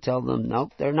on to tell them,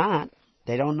 nope, they're not.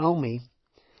 They don't know me.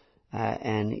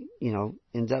 And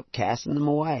ends up casting them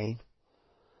away.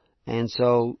 And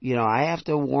so, I have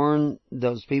to warn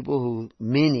those people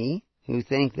many who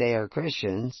think they are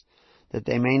Christians, that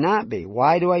they may not be.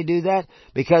 Why do I do that?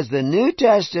 Because the New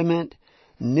Testament,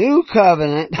 New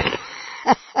Covenant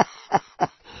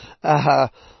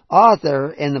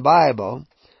author in the Bible,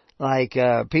 like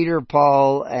Peter,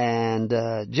 Paul, and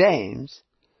James,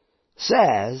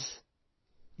 says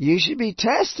you should be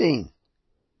testing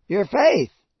your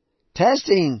faith,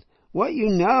 testing what you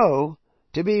know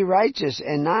to be righteous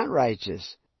and not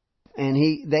righteous.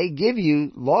 And they give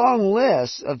you long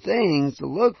lists of things to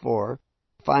look for,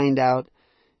 find out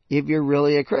if you're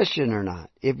really a Christian or not,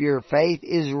 if your faith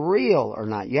is real or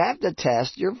not. You have to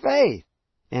test your faith.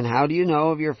 And how do you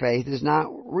know if your faith is not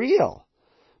real?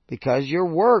 Because your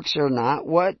works are not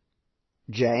what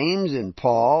James and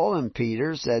Paul and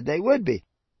Peter said they would be.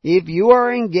 If you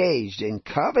are engaged in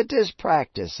covetous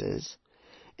practices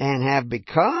and have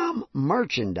become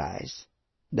merchandise,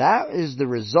 that is the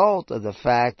result of the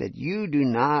fact that you do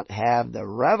not have the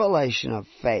revelation of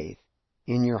faith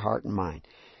in your heart and mind.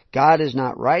 God is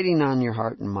not writing on your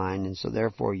heart and mind, and so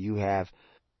therefore you have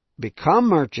become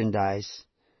merchandise,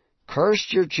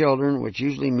 cursed your children, which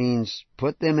usually means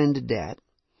put them into debt,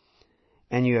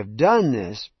 and you have done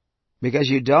this because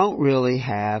you don't really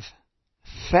have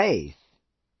faith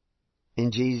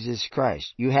in Jesus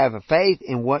Christ. You have a faith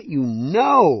in what you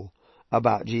know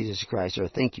about Jesus Christ, or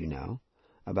think you know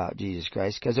about Jesus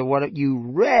Christ, because of what you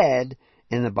read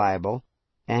in the Bible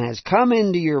and has come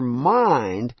into your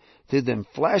mind through the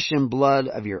flesh and blood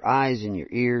of your eyes and your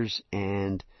ears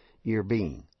and your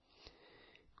being.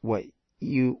 What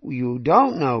you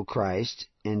don't know Christ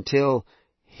until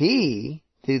He,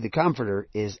 through the Comforter,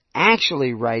 is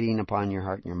actually writing upon your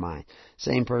heart and your mind.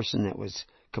 Same person that was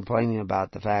complaining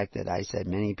about the fact that I said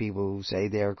many people who say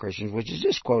they are Christians, which is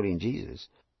just quoting Jesus,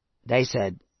 they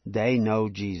said they know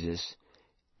Jesus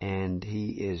and He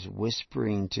is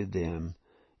whispering to them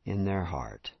in their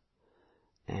heart.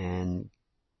 And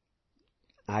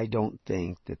I don't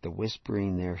think that the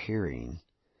whispering they're hearing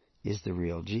is the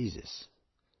real Jesus.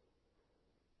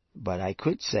 But I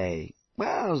could say,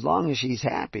 well, as long as she's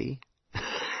happy.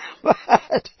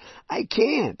 But I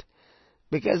can't,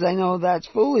 because I know that's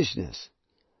foolishness.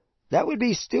 That would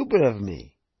be stupid of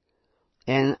me.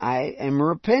 And I am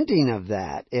repenting of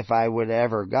that if I would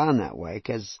ever gone that way,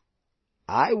 because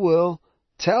I will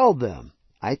tell them,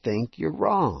 I think you're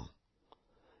wrong.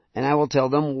 And I will tell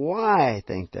them why I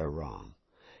think they're wrong.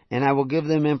 And I will give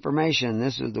them information.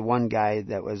 This is the one guy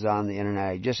that was on the internet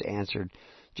I just answered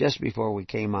just before we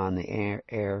came on the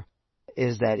air,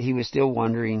 is that he was still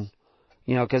wondering,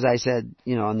 because I said,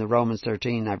 in the Romans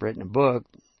 13, I've written a book,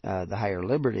 The Higher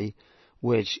Liberty,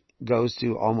 which goes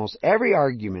to almost every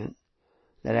argument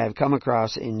that I've come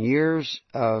across in years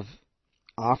of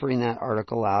offering that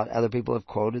article out. Other people have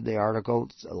quoted the article.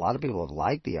 A lot of people have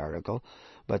liked the article,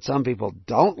 but some people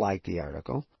don't like the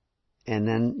article. And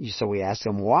then, so we ask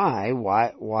them why.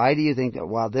 Why do you think that,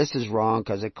 well, this is wrong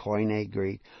because of Koine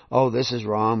Greek. Oh, this is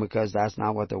wrong because that's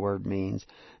not what the word means.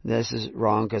 This is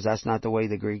wrong because that's not the way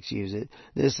the Greeks use it.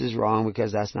 This is wrong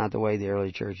because that's not the way the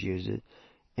early church used it.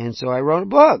 And so I wrote a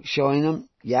book showing them,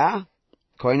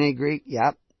 Koine Greek,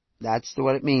 that's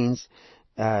what it means.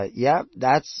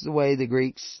 That's the way the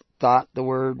Greeks thought the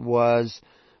word was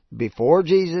before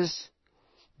Jesus,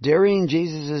 during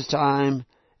Jesus' time,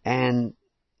 and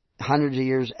hundreds of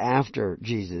years after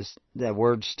Jesus. The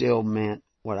word still meant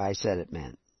what I said it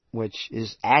meant, which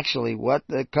is actually what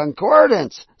the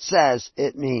Concordance says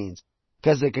it means.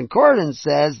 Because the Concordance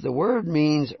says the word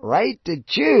means right to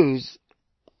choose.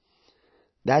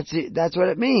 That's what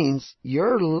it means.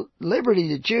 Your liberty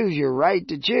to choose, your right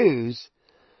to choose.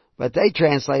 But they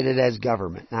translate it as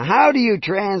government. Now, how do you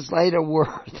translate a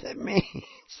word that means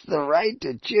the right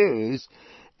to choose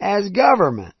as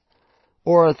government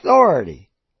or authority?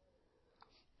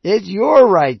 It's your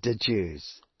right to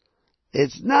choose.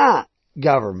 It's not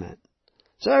government.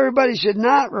 So everybody should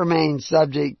not remain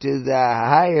subject to the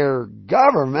higher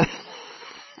government.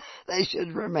 They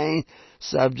should remain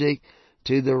subject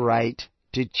to the right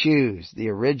to choose, the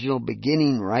original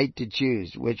beginning right to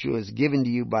choose, which was given to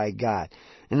you by God.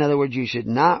 In other words, you should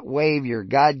not waive your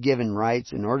God-given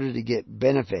rights in order to get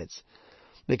benefits,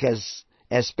 because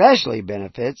especially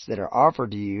benefits that are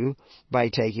offered to you by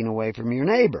taking away from your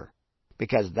neighbor,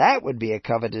 because that would be a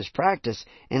covetous practice.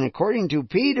 And according to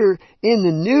Peter, in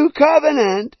the new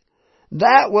covenant,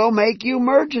 that will make you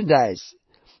merchandise.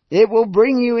 It will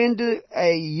bring you into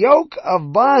a yoke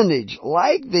of bondage,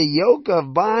 like the yoke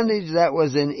of bondage that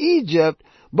was in Egypt,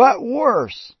 but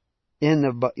worse. In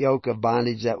the yoke of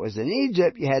bondage that was in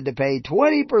Egypt, you had to pay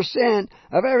 20%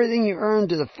 of everything you earned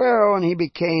to the Pharaoh, and he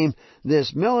became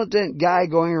this militant guy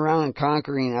going around and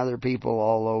conquering other people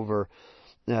all over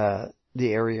the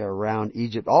area around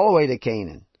Egypt, all the way to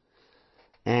Canaan.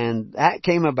 And that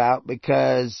came about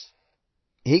because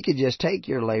he could just take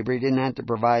your labor. He didn't have to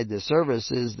provide the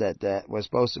services that was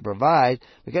supposed to provide,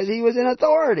 because he was in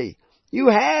authority. You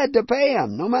had to pay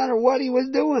him, no matter what he was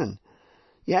doing.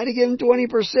 You had to give him 20%,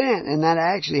 and that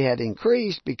actually had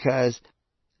increased because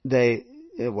I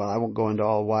won't go into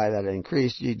all why that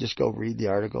increased. You just go read the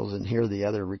articles and hear the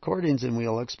other recordings, and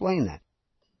we'll explain that.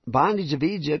 Bondage of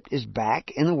Egypt is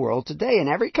back in the world today, in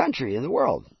every country in the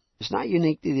world. It's not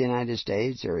unique to the United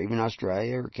States or even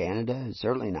Australia or Canada. It's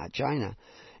certainly not China.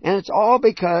 And it's all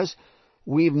because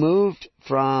we've moved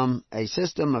from a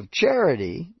system of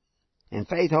charity and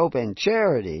faith, hope, and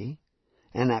charity,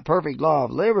 and that perfect law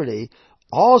of liberty,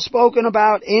 all spoken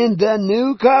about in the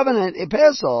New Covenant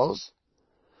epistles,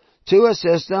 to a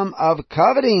system of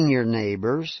coveting your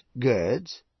neighbor's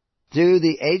goods through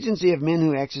the agency of men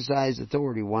who exercise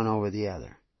authority one over the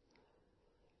other,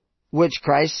 which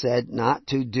Christ said not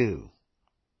to do.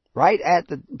 Right at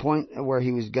the point where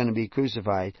he was going to be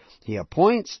crucified, he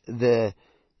appoints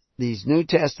these New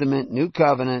Testament, New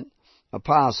Covenant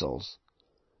apostles,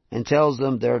 and tells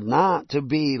them they're not to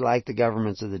be like the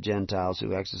governments of the Gentiles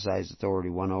who exercise authority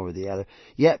one over the other.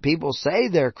 Yet people say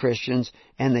they're Christians,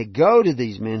 and they go to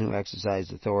these men who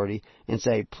exercise authority and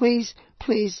say, please,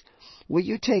 will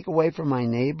you take away from my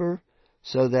neighbor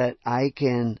so that I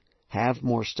can have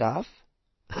more stuff?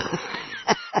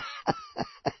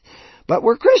 But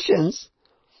we're Christians.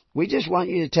 We just want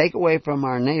you to take away from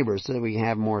our neighbors so that we can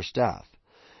have more stuff.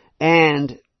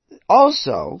 And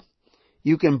also,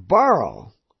 you can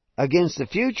borrow against the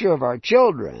future of our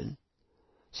children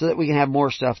so that we can have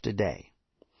more stuff today.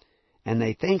 And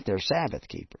they think they're Sabbath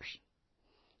keepers.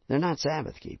 They're not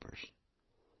Sabbath keepers.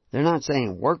 They're not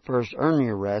saying work first, earn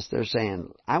your rest. They're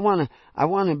saying, I want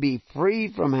to be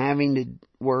free from having to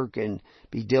work and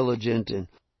be diligent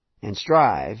and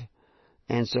strive.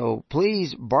 And so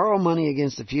please borrow money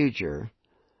against the future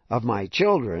of my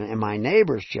children and my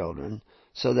neighbor's children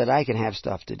so that I can have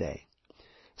stuff today.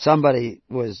 Somebody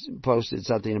posted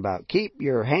something about, keep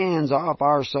your hands off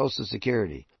our Social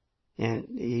Security. And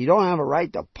you don't have a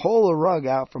right to pull the rug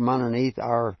out from underneath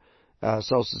our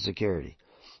Social Security.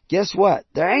 Guess what?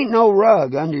 There ain't no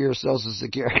rug under your Social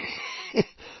Security.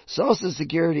 Social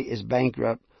Security is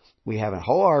bankrupt. We have a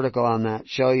whole article on that,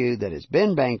 show you that it's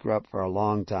been bankrupt for a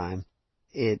long time.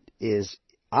 It is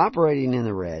operating in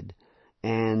the red,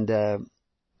 and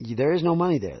there is no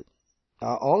money there.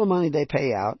 All the money they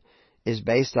pay out is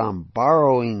based on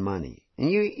borrowing money.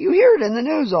 And you hear it in the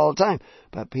news all the time,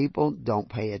 but people don't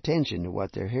pay attention to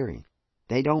what they're hearing.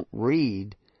 They don't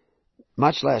read,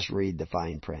 much less read the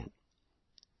fine print.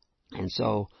 And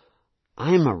so,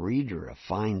 I'm a reader of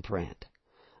fine print.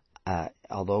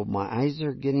 Although my eyes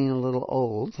are getting a little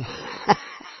old,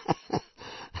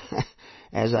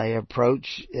 as I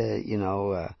approach,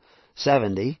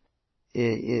 70,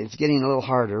 it's getting a little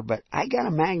harder, but I got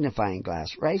a magnifying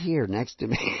glass right here next to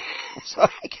me, so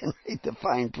I can read the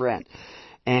fine print.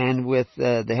 And with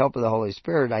the help of the Holy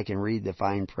Spirit, I can read the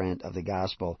fine print of the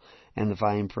gospel and the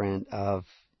fine print of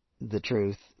the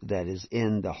truth that is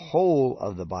in the whole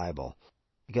of the Bible.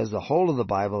 Because the whole of the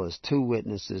Bible is two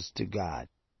witnesses to God.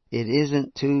 It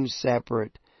isn't two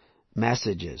separate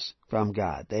messages from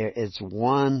God. It's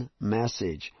one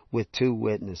message with two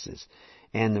witnesses.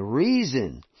 And the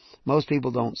reason most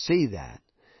people don't see that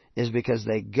is because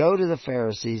they go to the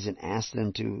Pharisees and ask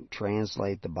them to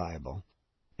translate the Bible.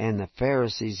 And the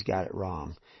Pharisees got it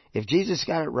wrong. If Jesus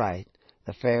got it right,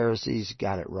 the Pharisees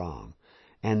got it wrong.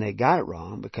 And they got it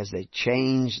wrong because they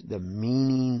changed the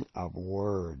meaning of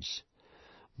words.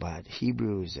 But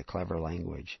Hebrew is a clever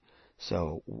language.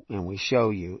 So, and we show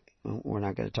you, we're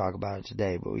not going to talk about it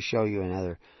today, but we show you in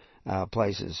other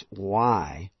places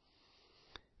why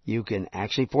you can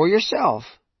actually, for yourself,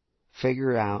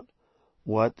 figure out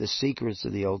what the secrets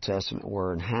of the Old Testament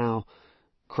were and how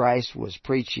Christ was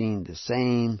preaching the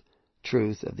same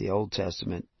truth of the Old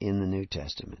Testament in the New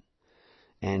Testament.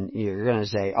 And you're going to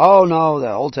say, oh no,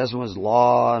 the Old Testament was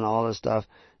law and all this stuff.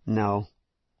 No,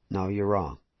 you're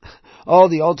wrong. Oh,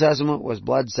 the Old Testament was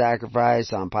blood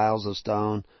sacrifice on piles of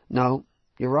stone. No,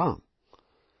 you're wrong.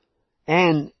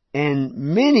 And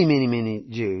many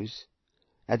Jews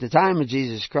at the time of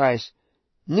Jesus Christ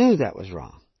knew that was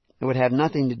wrong. It would have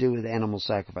nothing to do with animal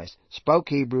sacrifice. Spoke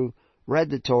Hebrew, read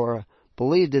the Torah,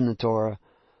 believed in the Torah,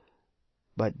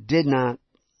 but did not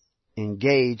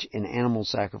engage in animal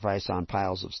sacrifice on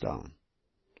piles of stone.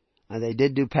 Now, they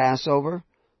did do Passover,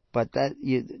 but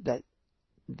you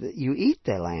eat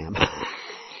the lamb.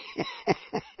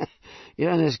 You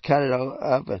don't just cut it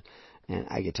up, and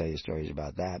I could tell you stories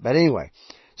about that. But anyway,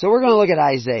 so we're going to look at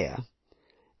Isaiah.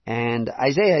 And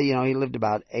Isaiah, he lived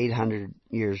about 800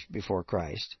 years before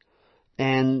Christ.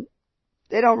 And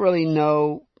they don't really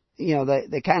know,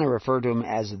 they kind of refer to him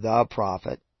as the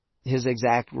prophet. His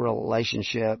exact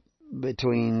relationship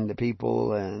between the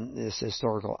people and this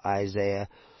historical Isaiah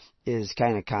is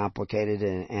kind of complicated,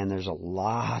 and there's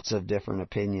lots of different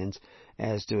opinions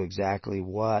as to exactly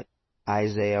what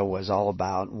Isaiah was all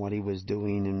about and what he was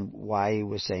doing and why he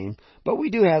was saying. But we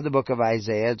do have the book of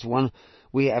Isaiah.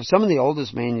 We have some of the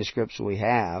oldest manuscripts we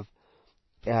have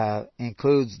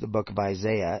includes the book of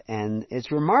Isaiah, and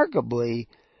it's remarkably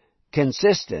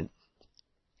consistent.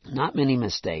 Not many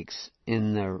mistakes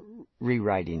in the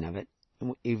rewriting of it.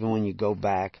 Even when you go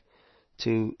back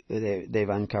to, they've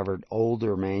uncovered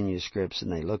older manuscripts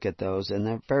and they look at those and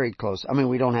they're very close. I mean,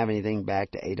 we don't have anything back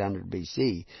to 800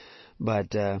 BC,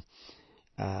 but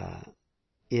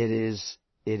it is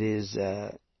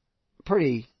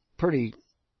pretty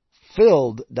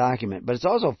filled document, but it's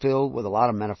also filled with a lot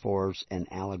of metaphors and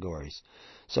allegories.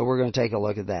 So we're going to take a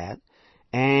look at that.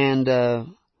 And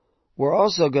we're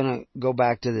also going to go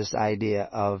back to this idea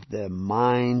of the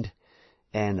mind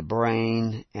and the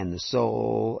brain and the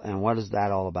soul, and what is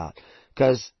that all about?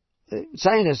 Because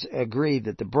scientists agree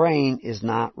that the brain is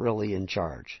not really in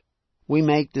charge. We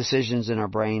make decisions in our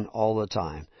brain all the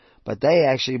time, but they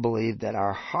actually believe that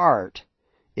our heart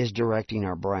is directing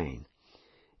our brain.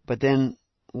 But then,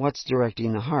 what's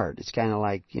directing the heart? It's kind of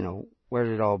like, where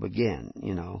did it all begin?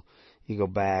 You go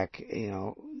back,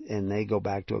 and they go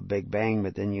back to a big bang,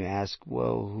 but then you ask,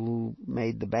 well, who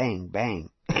made the bang?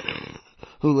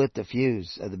 Who lit the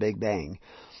fuse of the Big Bang?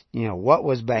 What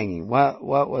was banging? What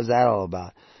was that all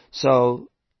about? So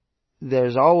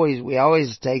we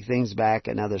always take things back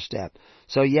another step.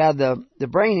 So yeah, the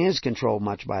brain is controlled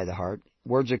much by the heart.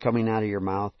 Words are coming out of your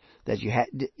mouth that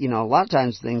a lot of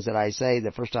times things that I say,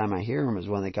 the first time I hear them is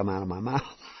when they come out of my mouth.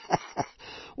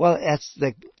 Well,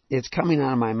 it's coming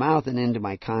out of my mouth and into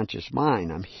my conscious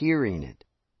mind. I'm hearing it.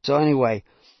 So anyway,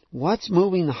 what's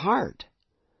moving the heart?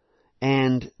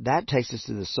 And that takes us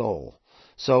to the soul.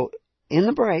 So in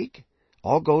the break,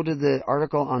 I'll go to the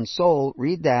article on soul,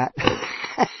 read that,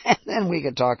 and then we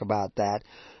can talk about that.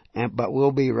 But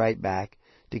we'll be right back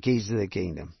to Keys to the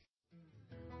Kingdom.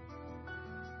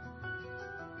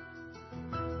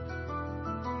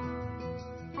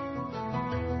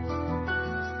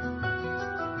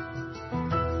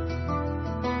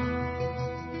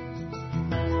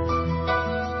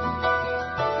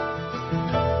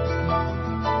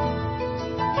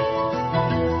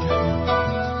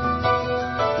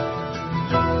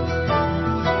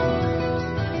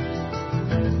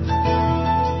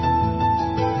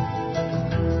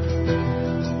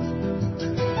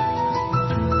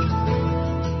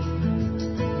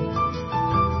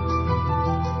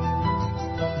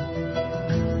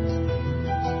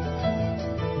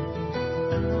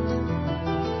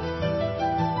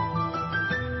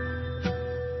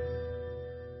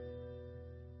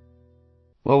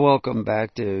 Well, welcome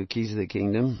back to Keys of the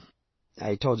Kingdom.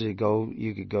 I told you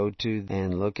you could go to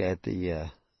and look at the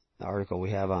article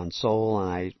we have on soul,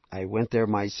 and I went there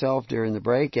myself during the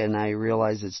break, and I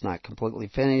realized it's not completely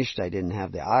finished. I didn't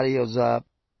have the audios up.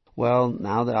 Well,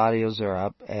 now the audios are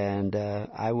up, and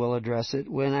I will address it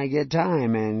when I get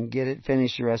time and get it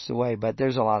finished the rest of the way. But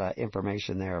there's a lot of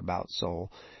information there about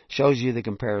soul. Shows you the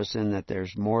comparison that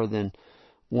there's more than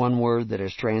one word that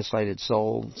is translated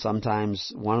soul.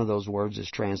 Sometimes one of those words is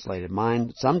translated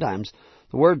mind. Sometimes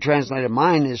the word translated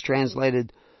mind is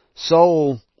translated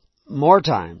soul more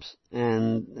times,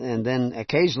 and then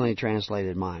occasionally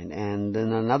translated mind, and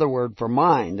then another word for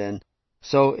mind. And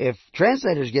so if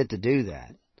translators get to do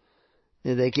that,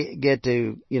 they get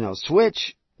to,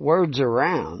 switch words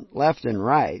around left and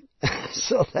right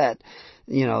so that,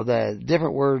 the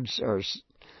different words are,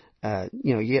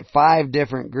 you get 5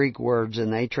 different Greek words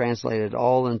and they translate it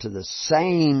all into the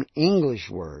same English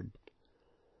word.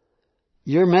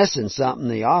 you're missing something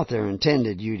the author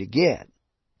intended you to get.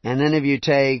 And then if you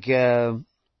take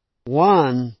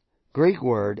one Greek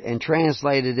word and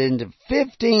translate it into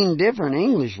 15 different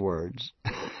English words,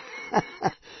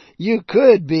 you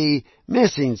could be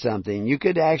missing something. You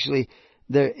could actually,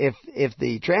 if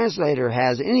the translator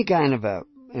has any kind of a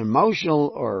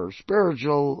emotional or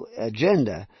spiritual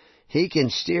agenda, he can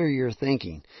steer your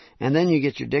thinking. And then you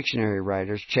get your dictionary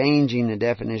writers changing the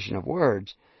definition of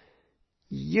words.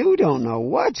 You don't know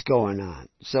what's going on.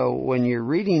 So when you're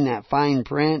reading that fine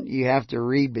print, you have to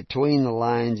read between the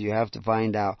lines. You have to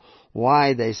find out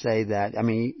why they say that. I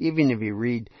mean, even if you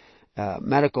read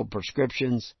medical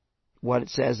prescriptions, what it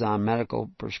says on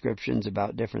medical prescriptions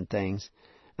about different things.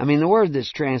 I mean, the word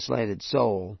that's translated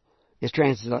soul is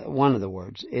one of the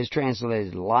words is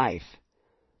translated life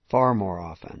far more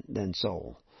often than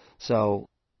soul. So,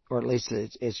 or at least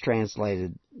it's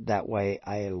translated that way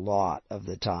a lot of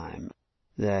the time.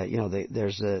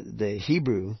 There's the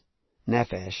Hebrew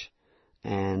nephesh,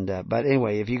 and but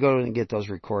anyway, if you go and get those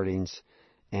recordings,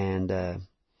 and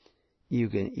you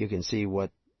can see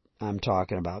what I'm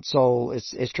talking about. Soul,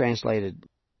 it's translated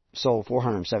soul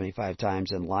 475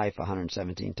 times, and life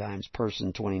 117 times,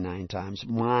 person 29 times,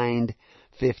 mind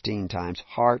 15 times,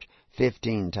 heart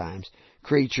 15 times,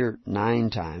 creature 9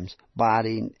 times,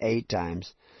 body 8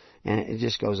 times, and it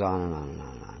just goes on and on and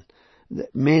on and on.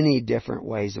 Many different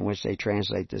ways in which they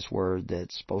translate this word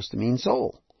that's supposed to mean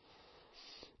soul.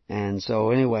 And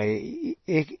so anyway,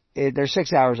 there's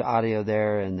 6 hours of audio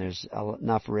there, and there's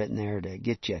enough written there to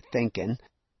get you thinking.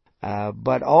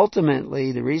 But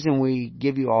ultimately, the reason we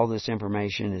give you all this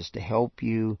information is to help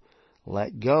you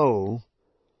let go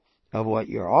of what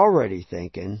you're already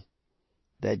thinking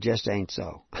that just ain't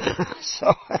so.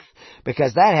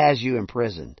 Because that has you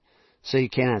imprisoned, so you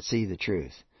cannot see the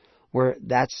truth. Where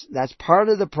that's part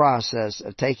of the process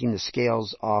of taking the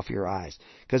scales off your eyes.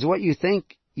 Because what you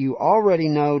think you already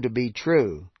know to be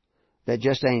true, that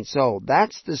just ain't so,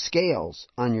 that's the scales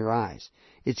on your eyes.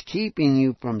 It's keeping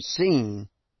you from seeing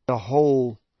the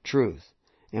whole truth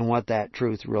and what that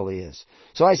truth really is.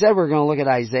 So I said we're going to look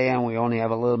at Isaiah, and we only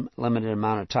have a little limited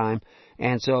amount of time.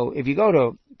 And so if you go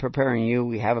to Preparing You,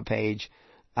 we have a page,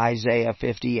 Isaiah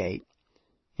 58.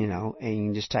 And you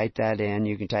can just type that in.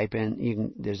 You can type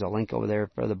in, there's a link over there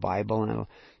for the Bible, and it'll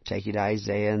take you to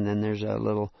Isaiah, and then there's a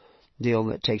little deal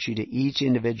that takes you to each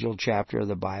individual chapter of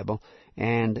the Bible.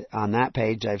 And on that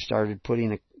page, I've started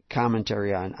putting a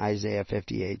commentary on Isaiah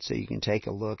 58, so you can take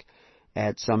a look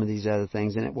at some of these other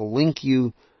things, and it will link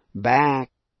you back.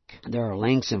 There are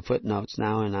links and footnotes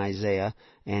now in Isaiah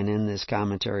and in this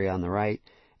commentary on the right,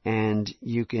 and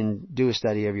you can do a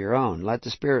study of your own. Let the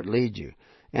Spirit lead you.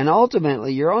 And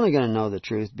ultimately, you're only going to know the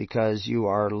truth because you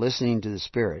are listening to the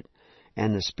Spirit.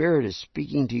 And the Spirit is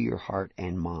speaking to your heart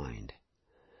and mind.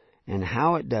 And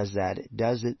how it does that, it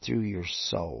does it through your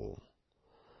soul.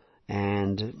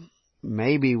 And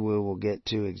maybe we will get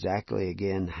to exactly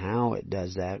again how it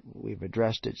does that. We've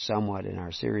addressed it somewhat in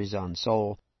our series on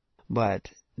soul. But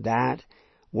that,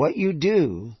 what you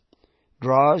do,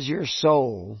 draws your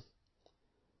soul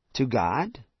to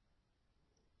God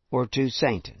or to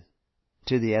Satan.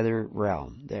 To the other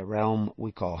realm, the realm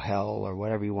we call hell, or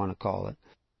whatever you want to call it.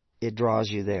 It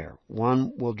draws you there.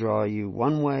 One will draw you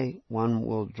one way, one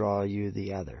will draw you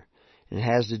the other. And it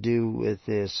has to do with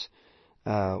this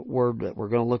word that we're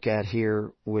going to look at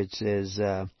here, which is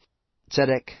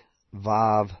Tzedek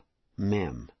Vav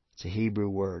Mem. It's a Hebrew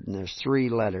word, and there's 3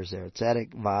 letters there,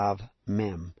 Tzedek Vav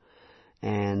Mem.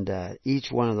 And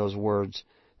each one of those words,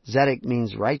 Tzedek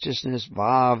means righteousness,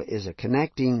 Vav is a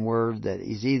connecting word that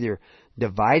is either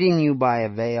dividing you by a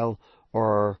veil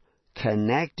or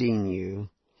connecting you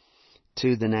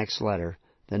to the next letter.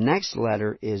 The next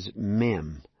letter is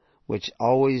Mem, which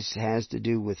always has to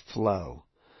do with flow.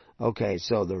 Okay,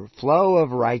 so the flow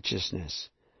of righteousness,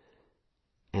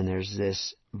 and there's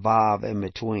this Vav in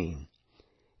between.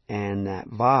 And that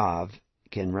Vav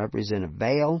can represent a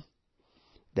veil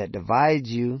that divides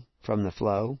you from the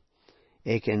flow.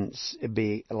 It can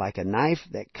be like a knife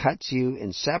that cuts you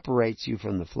and separates you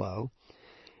from the flow.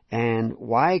 And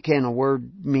why can a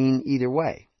word mean either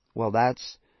way? Well,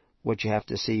 that's what you have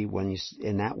to see when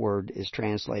and that word is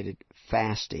translated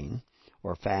fasting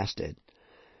or fasted.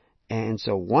 And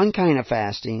so one kind of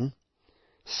fasting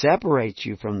separates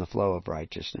you from the flow of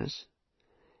righteousness,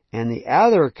 and the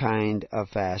other kind of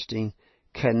fasting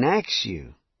connects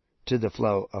you to the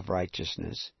flow of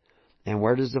righteousness. And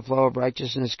where does the flow of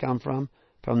righteousness come from?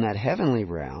 From that heavenly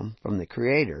realm, from the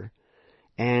Creator.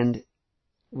 And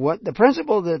what the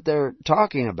principle that they're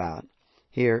talking about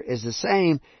here is the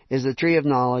same as the tree of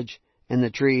knowledge and the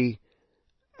tree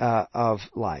of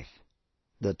life.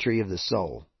 the tree of the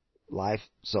soul. Life,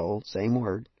 soul, same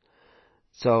word.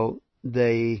 So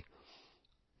the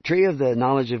tree of the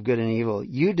knowledge of good and evil,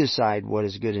 you decide what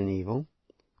is good and evil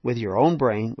with your own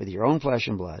brain, with your own flesh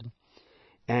and blood.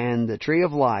 And the tree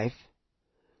of life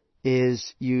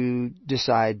is you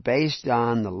decide based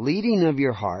on the leading of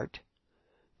your heart,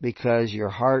 because your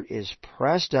heart is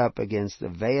pressed up against the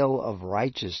veil of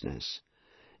righteousness.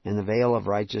 And the veil of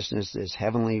righteousness, this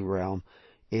heavenly realm,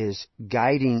 is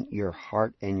guiding your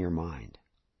heart and your mind.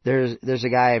 There's a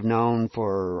guy I've known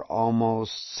for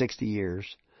almost 60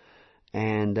 years,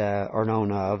 and or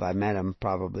known of. I met him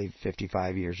probably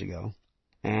 55 years ago.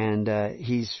 And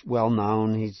he's well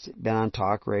known. He's been on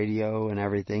talk radio and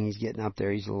everything. He's getting up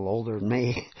there. He's a little older than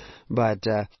me. But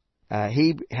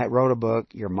he wrote a book,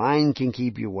 Your Mind Can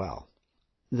Keep You Well.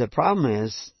 The problem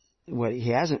is, what he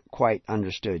hasn't quite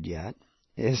understood yet,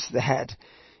 is that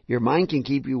your mind can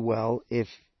keep you well if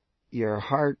your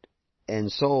heart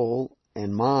and soul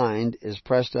and mind is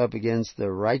pressed up against the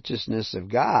righteousness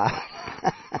of God.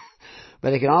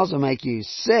 But it can also make you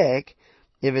sick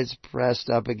if it's pressed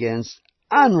up against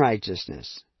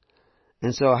unrighteousness.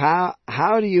 And so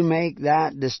how do you make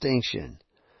that distinction?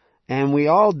 And we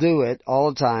all do it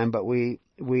all the time, but we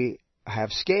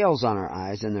have scales on our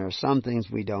eyes, and there are some things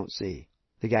we don't see.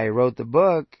 The guy who wrote the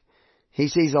book, he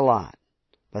sees a lot,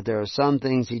 but there are some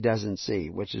things he doesn't see,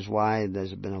 which is why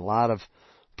there's been a lot of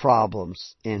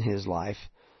problems in his life,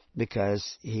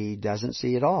 because he doesn't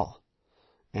see it all.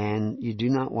 And you do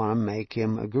not want to make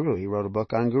him a guru. He wrote a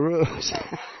book on gurus.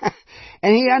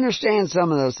 And he understands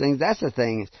some of those things. That's the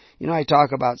thing. You know, I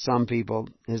talk about some people.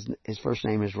 His first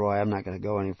name is Roy. I'm not going to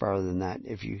go any farther than that.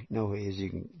 If you know who he is, you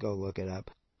can go look it up.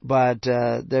 But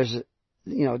there's,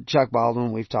 Chuck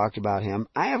Baldwin. We've talked about him.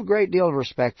 I have a great deal of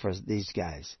respect for these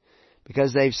guys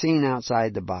because they've seen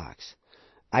outside the box.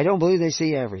 I don't believe they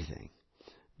see everything,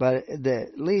 but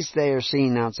at least they are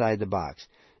seeing outside the box.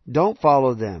 Don't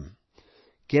follow them.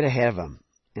 Get ahead of them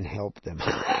and help them.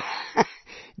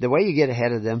 The way you get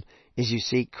ahead of them is you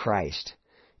seek Christ.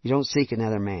 You don't seek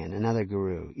another man, another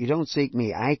guru. You don't seek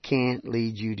me. I can't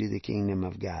lead you to the kingdom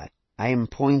of God. I am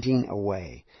pointing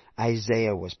away.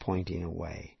 Isaiah was pointing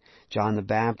away. John the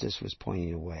Baptist was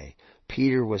pointing away.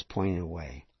 Peter was pointing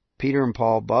away. Peter and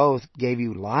Paul both gave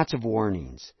you lots of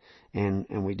warnings.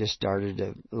 And we just started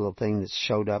a little thing that's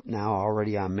showed up now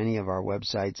already on many of our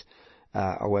websites,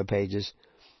 our web pages.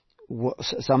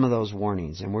 Some of those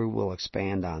warnings, and we will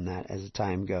expand on that as the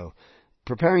time goes.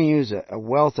 Preparing you is a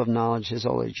wealth of knowledge.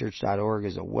 HisHolyChurch.org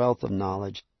is a wealth of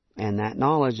knowledge, and that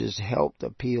knowledge has helped to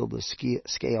peel the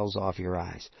scales off your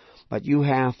eyes. But you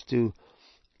have to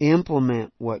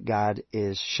implement what God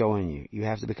is showing you. You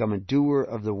have to become a doer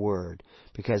of the Word,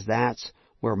 because that's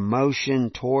where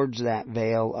motion towards that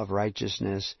veil of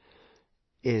righteousness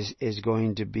is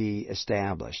going to be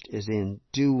established, is in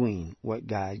doing what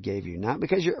God gave you. Not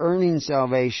because you're earning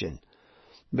salvation,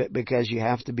 but because you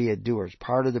have to be a doer. It's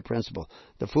part of the principle.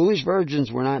 The foolish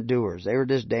virgins were not doers. They were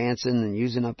just dancing and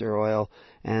using up their oil,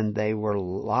 and they were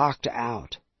locked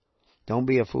out. Don't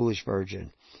be a foolish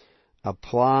virgin.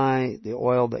 Apply the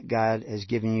oil that God has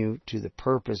given you to the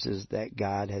purposes that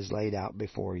God has laid out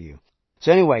before you.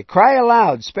 So anyway, cry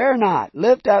aloud, spare not,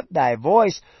 lift up thy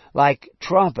voice like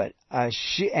trumpet,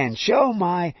 and show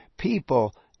my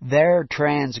people their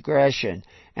transgression,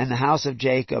 and the house of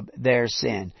Jacob their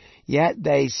sin. Yet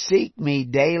they seek me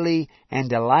daily, and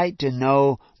delight to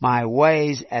know my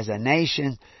ways, as a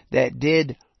nation that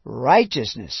did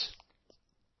righteousness,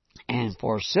 and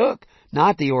forsook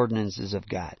not the ordinances of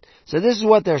God. So this is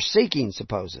what they're seeking,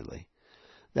 supposedly.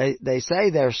 They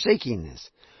say they're seeking this.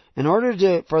 In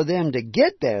order for them to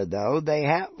get there, though,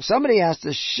 somebody has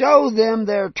to show them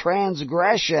their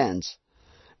transgressions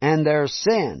and their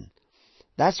sin.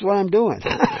 That's what I'm doing.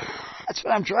 That's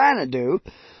what I'm trying to do.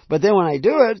 But then when I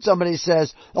do it, somebody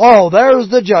says, "Oh, there's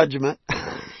the judgment."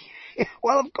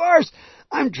 Well, of course,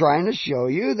 I'm trying to show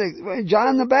you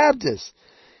John the Baptist.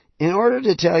 In order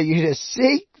to tell you to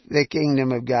seek the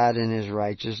kingdom of God and His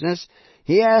righteousness,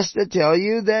 He has to tell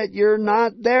you that you're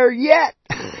not there yet.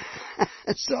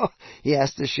 So He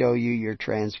has to show you your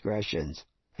transgressions.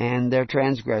 And their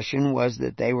transgression was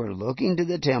that they were looking to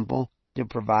the temple to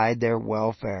provide their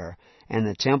welfare. And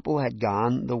the temple had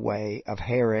gone the way of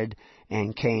Herod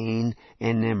and Cain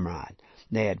and Nimrod.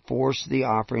 They had forced the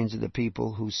offerings of the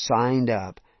people who signed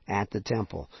up at the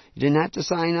temple. You didn't have to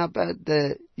sign up at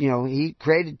He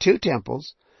created two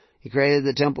temples. He created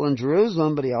the temple in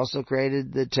Jerusalem, but He also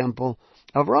created the temple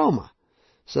of Roma.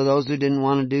 So those who didn't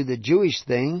want to do the Jewish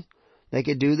thing, they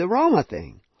could do the Roma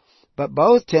thing. But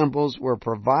both temples were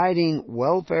providing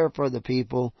welfare for the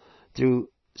people through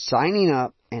signing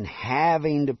up and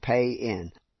having to pay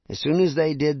in. As soon as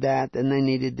they did that, then they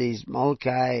needed these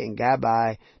Molokai and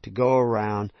Gabai to go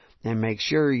around and make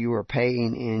sure you were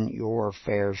paying in your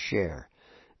fair share.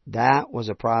 That was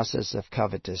a process of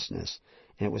covetousness,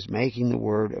 and it was making the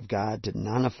Word of God to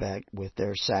none effect with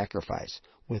their sacrifice,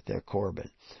 with their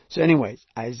Corban. So anyways,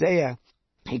 Isaiah,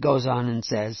 he goes on and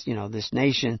says, this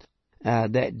nation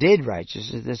that did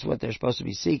righteousness, this is what they're supposed to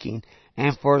be seeking,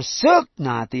 and forsook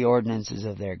not the ordinances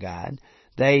of their God.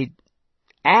 They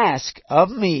ask of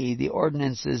me the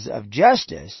ordinances of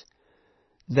justice.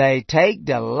 They take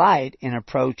delight in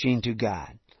approaching to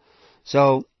God.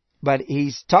 But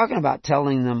he's talking about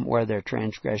telling them where their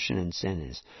transgression and sin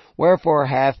is. Wherefore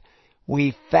have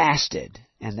we fasted,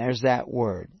 and there's that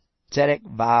word, tzedek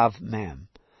vav mem.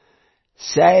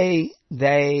 Say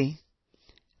they,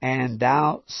 and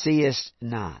thou seest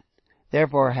not.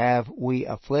 Therefore have we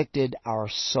afflicted our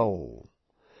soul,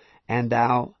 and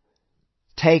thou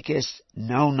takest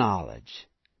no knowledge.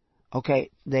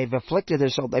 Okay, they've afflicted their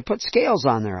soul. They put scales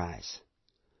on their eyes.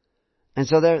 And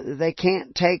so they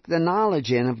can't take the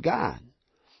knowledge in of God.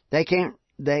 They can't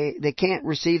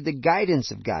receive the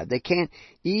guidance of God. They can't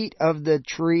eat of the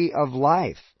tree of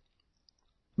life,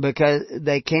 because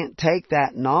they can't take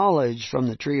that knowledge from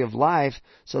the tree of life,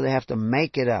 so they have to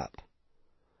make it up.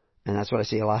 And that's what I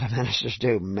see a lot of ministers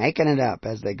do, making it up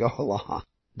as they go along.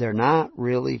 They're not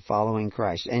really following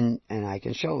Christ. And I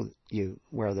can show you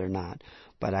where they're not,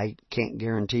 but I can't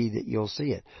guarantee that you'll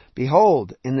see it.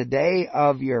 Behold, in the day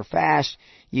of your fast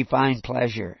ye find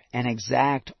pleasure, and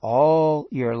exact all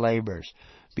your labors.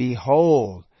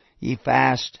 Behold, ye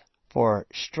fast for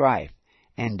strife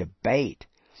and debate,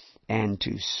 and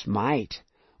to smite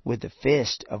with the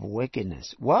fist of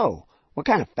wickedness. Whoa! What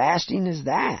kind of fasting is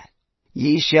that?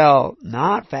 Ye shall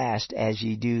not fast as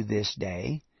ye do this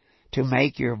day, to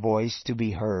make your voice to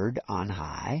be heard on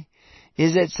high.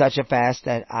 Is it such a fast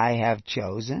that I have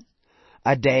chosen?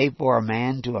 A day for a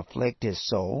man to afflict his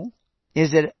soul?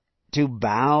 Is it to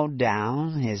bow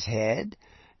down his head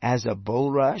as a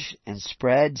bulrush and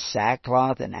spread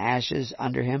sackcloth and ashes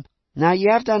under him? Now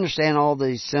you have to understand all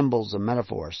these symbols and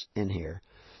metaphors in here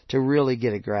to really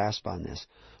get a grasp on this.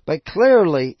 But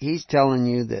clearly he's telling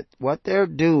you that what they're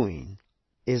doing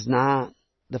is not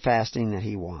the fasting that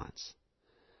he wants.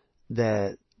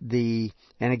 And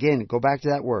again, go back to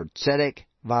that word, tzedek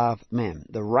vav mem.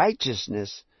 The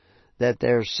righteousness that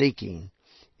they're seeking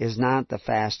is not the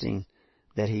fasting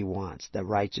that he wants, the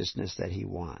righteousness that he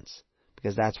wants.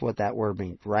 Because that's what that word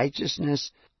means.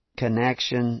 Righteousness,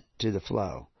 connection to the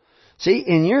flow. See,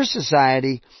 in your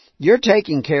society, you're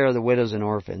taking care of the widows and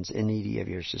orphans and needy of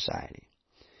your society.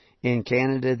 In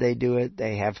Canada, they do it.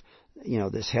 They have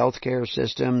this healthcare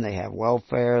system, they have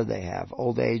welfare, they have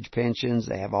old age pensions,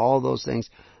 they have all those things.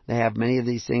 They have many of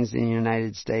these things in the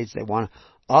United States. They want to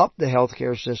up the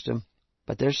healthcare system,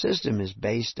 but their system is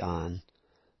based on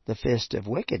the fist of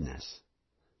wickedness.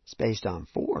 It's based on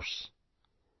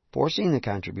forcing the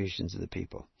contributions of the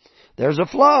people. There's a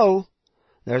flow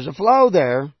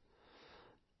there,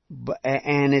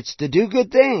 and it's to do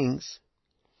good things,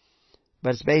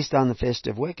 but it's based on the fist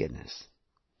of wickedness.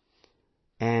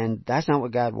 And that's not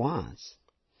what God wants.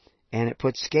 And it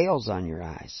puts scales on your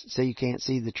eyes so you can't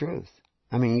see the truth.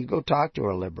 I mean, you go talk to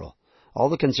a liberal. All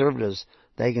the conservatives,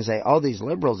 they can say, these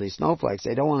liberals, these snowflakes,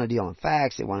 they don't want to deal in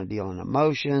facts. They want to deal in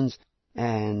emotions.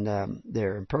 And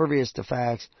they're impervious to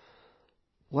facts.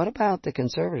 What about the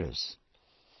conservatives?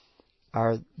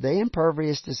 Are they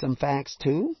impervious to some facts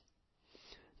too?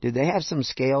 Do they have some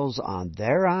scales on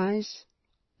their eyes?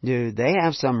 Do they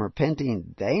have some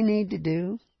repenting they need to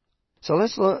do? So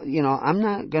let's look, I'm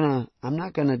not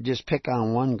gonna just pick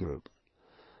on one group.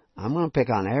 I'm gonna pick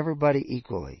on everybody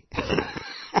equally.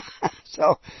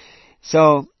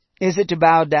 So is it to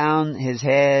bow down his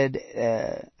head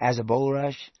as a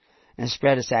bulrush and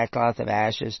spread a sackcloth of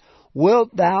ashes?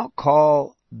 Wilt thou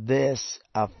call this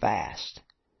a fast?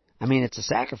 I mean, it's a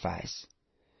sacrifice,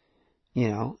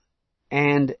 and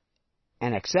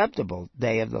an acceptable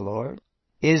day of the Lord.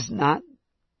 Is not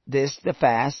this the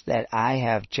fast that I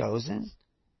have chosen?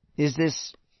 Is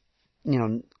this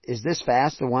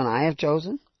fast the one I have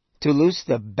chosen? To loose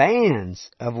the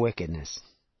bands of wickedness,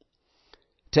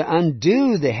 to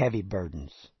undo the heavy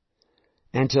burdens,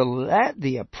 and to let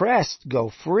the oppressed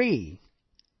go free,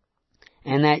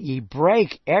 and that ye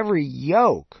break every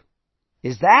yoke.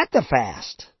 Is that the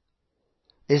fast?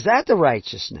 Is that the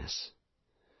righteousness?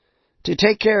 To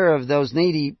take care of those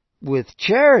needy with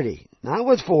charity, not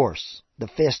with force, the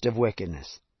fist of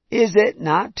wickedness. Is it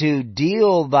not to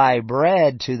deal thy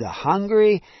bread to the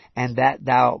hungry, and that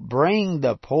thou bring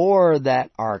the poor that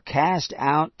are cast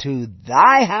out to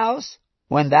thy house?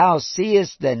 when thou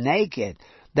seest the naked,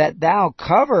 that thou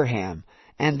cover him,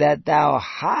 and that thou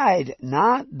hide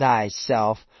not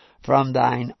thyself from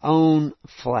thine own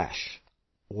flesh.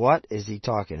 What is he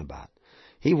talking about?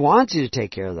 He wants you to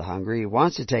take care of the hungry. He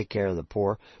wants to take care of the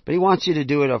poor. But he wants you to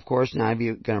do it, of course. Now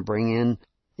you're going to bring in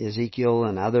Ezekiel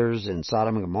and others and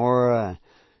Sodom and Gomorrah,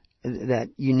 that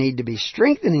you need to be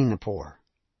strengthening the poor.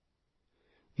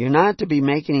 You're not to be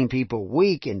making people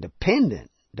weak and dependent.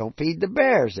 Don't feed the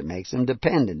bears. It makes them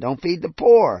dependent. Don't feed the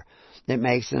poor. It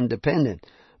makes them dependent.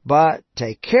 But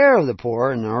take care of the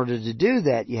poor, and in order to do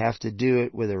that, you have to do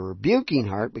it with a rebuking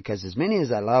heart, because as many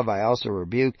as I love, I also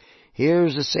rebuke.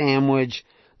 Here's a sandwich.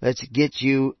 Let's get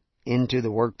you into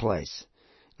the workplace.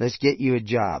 Let's get you a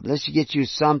job. Let's get you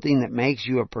something that makes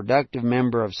you a productive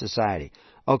member of society.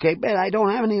 Okay, but I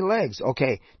don't have any legs.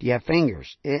 Okay, do you have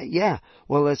fingers? Yeah.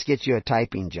 Well, let's get you a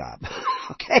typing job.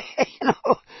 Okay,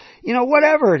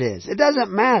 whatever it is. It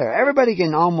doesn't matter. Everybody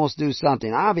can almost do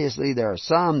something. Obviously, there are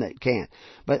some that can't.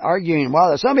 But arguing,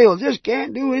 well, some people just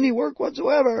can't do any work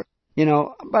whatsoever.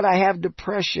 But I have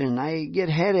depression. I get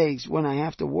headaches when I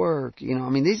have to work.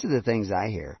 These are the things I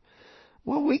hear.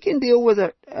 Well, we can deal with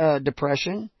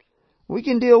depression. We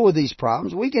can deal with these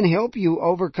problems. We can help you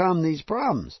overcome these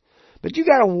problems. But you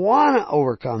gotta want to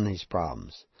overcome these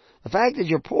problems. The fact that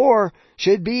you're poor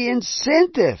should be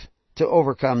incentive to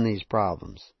overcome these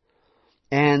problems.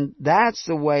 And that's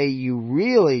the way you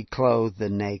really clothe the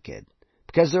naked,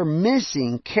 because they're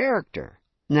missing character.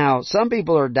 Now, some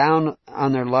people are down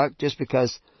on their luck just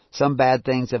because some bad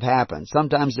things have happened.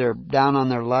 Sometimes they're down on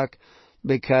their luck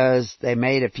because they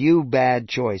made a few bad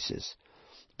choices.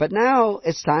 But now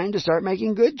it's time to start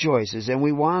making good choices, and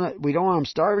we don't want them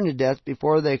starving to death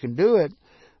before they can do it.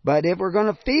 But if we're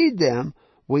going to feed them,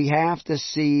 we have to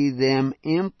see them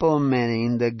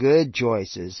implementing the good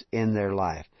choices in their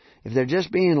life. If they're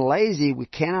just being lazy, we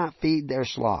cannot feed their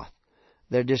sloth.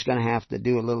 They're just going to have to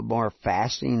do a little more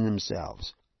fasting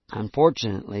themselves.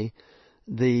 Unfortunately,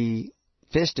 the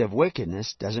fist of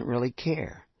wickedness doesn't really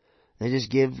care. They just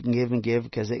give and give and give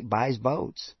because it buys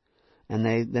votes. And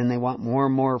then they want more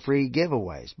and more free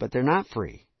giveaways. But they're not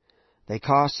free. They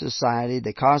cost society.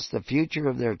 They cost the future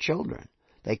of their children.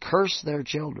 They curse their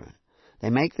children. They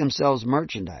make themselves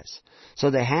merchandise.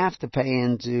 So they have to pay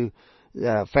into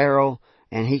Pharaoh,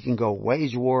 and he can go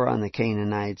wage war on the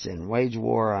Canaanites and wage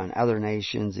war on other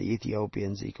nations, the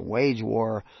Ethiopians. He can wage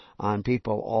war on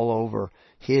people all over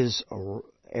his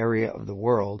area of the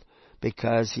world,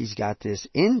 because he's got this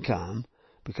income,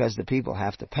 because the people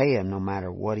have to pay him no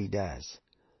matter what he does.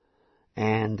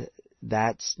 And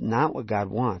that's not what God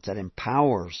wants. That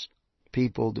empowers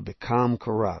people to become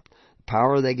corrupt. The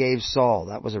power they gave Saul,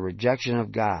 that was a rejection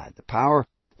of God. The power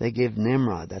they give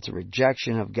Nimrod, that's a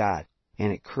rejection of God.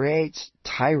 And it creates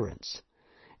tyrants.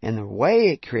 And the way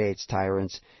it creates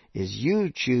tyrants is you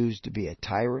choose to be a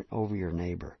tyrant over your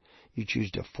neighbor. You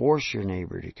choose to force your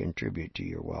neighbor to contribute to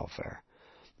your welfare.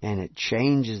 And it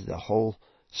changes the whole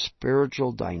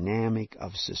spiritual dynamic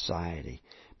of society,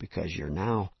 because you're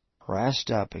now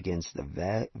pressed up against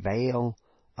the veil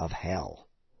of hell.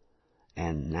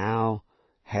 And now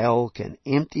hell can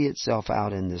empty itself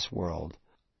out in this world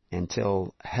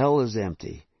until hell is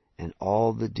empty and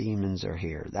all the demons are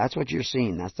here. That's what you're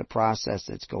seeing. That's the process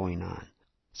that's going on.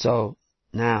 So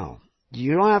now,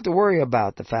 you don't have to worry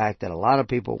about the fact that a lot of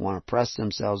people want to press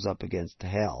themselves up against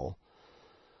hell,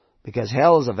 because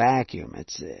hell is a vacuum.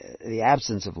 It's the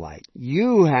absence of light.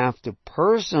 You have to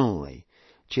personally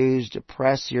choose to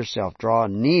press yourself, draw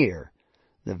near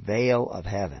the veil of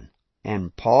heaven.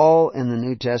 And Paul in the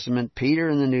New Testament, Peter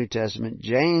in the New Testament,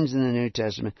 James in the New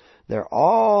Testament, they're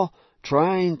all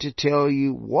trying to tell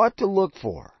you what to look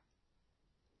for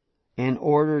in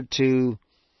order to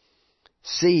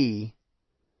see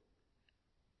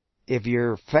if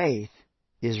your faith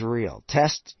is real.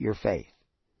 Test your faith.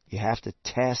 You have to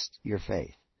test your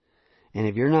faith. And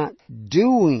if you're not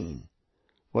doing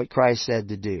what Christ said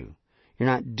to do, you're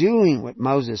not doing what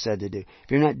Moses said to do, if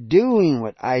you're not doing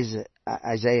what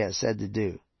Isaiah said to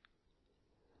do,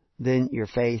 then your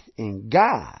faith in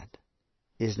God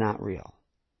is not real.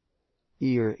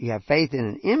 You have faith in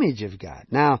an image of God.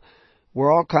 Now,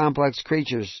 we're all complex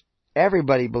creatures.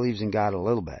 Everybody believes in God a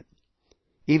little bit.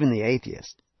 Even the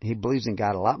atheist. He believes in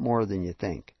God a lot more than you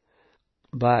think.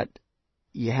 But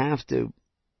you have to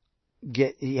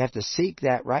seek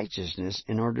that righteousness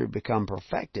in order to become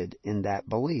perfected in that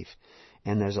belief.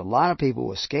 And there's a lot of people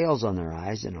with scales on their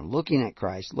eyes and are looking at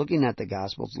Christ, looking at the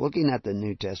Gospels, looking at the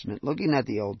New Testament, looking at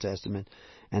the Old Testament,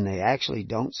 and they actually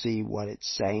don't see what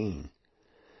it's saying.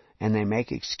 And they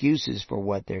make excuses for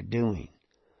what they're doing.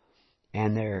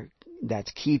 And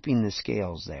that's keeping the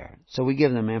scales there. So we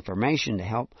give them information to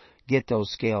help get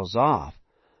those scales off.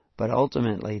 But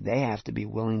ultimately, they have to be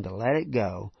willing to let it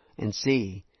go and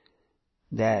see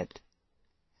that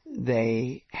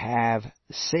they have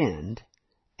sinned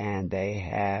and they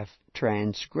have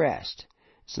transgressed.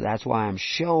 So that's why I'm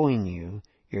showing you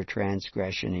your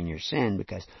transgression and your sin,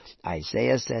 because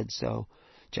Isaiah said so,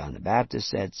 John the Baptist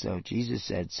said so, Jesus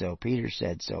said so, Peter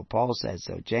said so, Paul said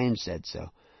so, James said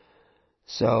so.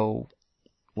 So,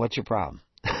 what's your problem?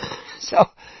 So,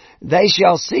 they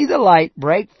shall see the light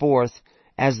break forth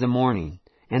as the morning,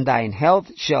 and thine health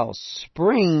shall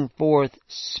spring forth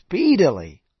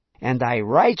speedily, and thy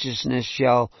righteousness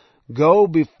shall go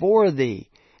before thee,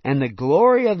 and the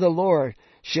glory of the Lord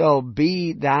shall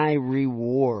be thy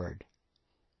reward.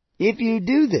 If you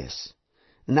do this,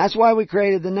 and that's why we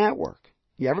created the network.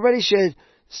 Everybody should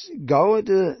go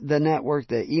to the network,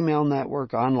 the email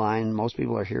network online. Most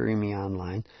people are hearing me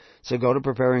online. So go to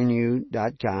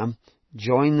preparingyou.com,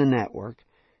 join the network,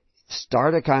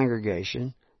 start a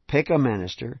congregation, pick a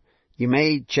minister. You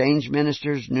may change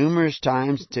ministers numerous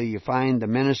times until you find the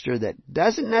minister that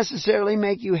doesn't necessarily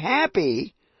make you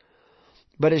happy,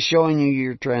 but is showing you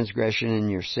your transgression and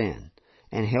your sin,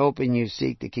 and helping you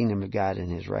seek the kingdom of God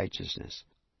and His righteousness.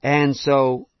 And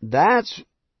so that's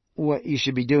what you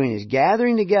should be doing, is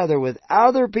gathering together with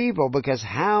other people, because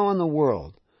how in the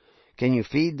world can you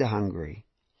feed the hungry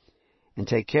and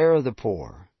take care of the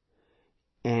poor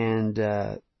and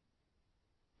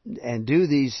do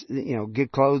these,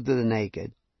 give clothes to the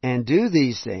naked, and do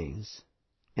these things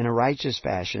in a righteous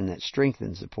fashion that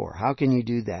strengthens the poor? How can you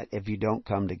do that if you don't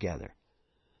come together?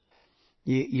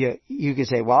 You can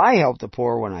say, well, I help the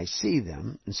poor when I see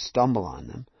them and stumble on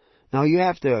them. No, you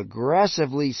have to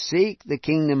aggressively seek the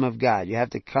kingdom of God. You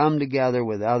have to come together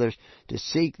with others to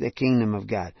seek the kingdom of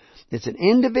God. It's an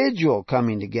individual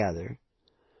coming together.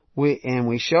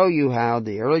 We show you how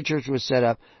the early church was set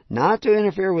up not to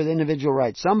interfere with individual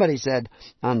rights. Somebody said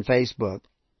on Facebook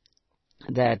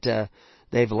that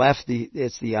they've left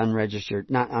it's the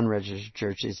not unregistered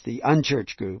church, it's the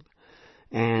unchurched group.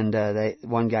 And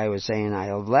one guy was saying, I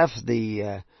have left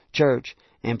the church,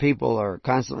 and people are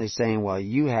constantly saying, well,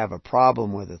 you have a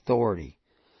problem with authority,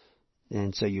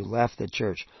 and so you left the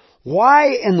church.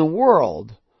 Why in the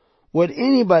world would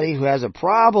anybody who has a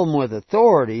problem with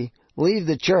authority leave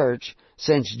the church,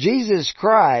 since Jesus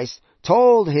Christ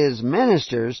told His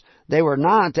ministers they were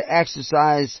not to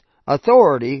exercise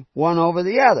authority one over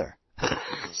the other?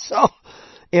 So,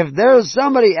 if there's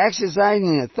somebody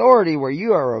exercising authority where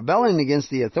you are rebelling against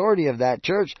the authority of that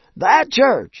church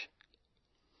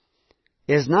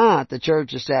is not the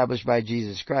church established by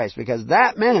Jesus Christ, because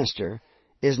that minister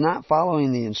is not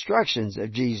following the instructions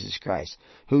of Jesus Christ,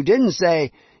 who didn't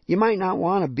say, you might not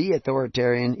want to be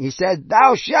authoritarian. He said,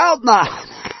 thou shalt not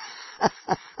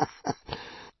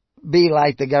be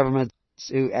like the governments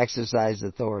who exercise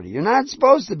authority. You're not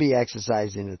supposed to be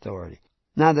exercising authority.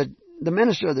 Now, the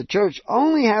minister of the church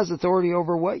only has authority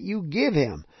over what you give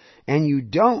him, and you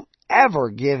don't ever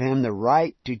give him the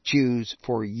right to choose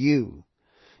for you.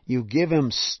 You give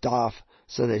him stuff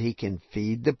so that he can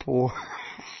feed the poor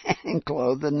and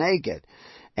clothe the naked,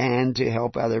 and to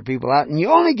help other people out. And you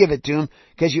only give it to him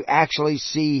because you actually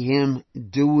see him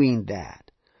doing that.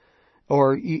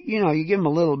 Or, you give him a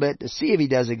little bit to see if he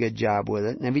does a good job with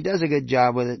it. And if he does a good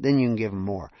job with it, then you can give him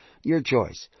more. Your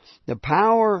choice. The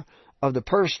power of the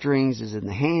purse strings is in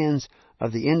the hands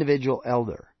of the individual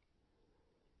elder.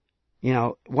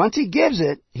 Once he gives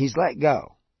it, he's let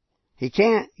go. He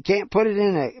can't put it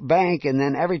in a bank, and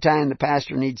then every time the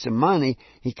pastor needs some money,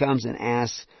 he comes and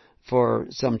asks for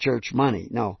some church money.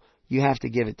 No, you have to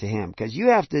give it to him, because you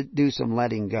have to do some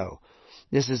letting go.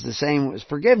 This is the same as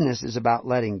forgiveness is about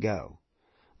letting go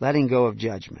of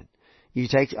judgment. You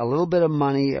take a little bit of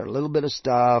money or a little bit of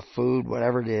stuff, food,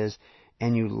 whatever it is,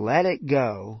 and you let it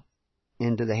go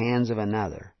into the hands of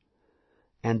another.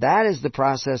 And that is the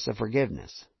process of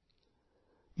forgiveness.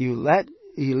 You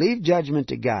leave judgment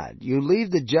to God. You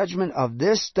leave the judgment of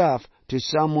this stuff to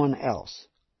someone else.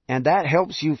 And that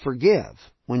helps you forgive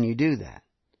when you do that.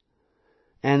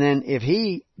 And then if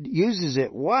he uses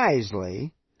it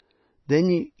wisely,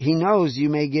 then he knows you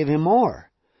may give him more.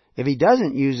 If he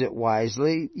doesn't use it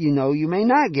wisely, you may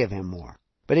not give him more.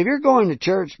 But if you're going to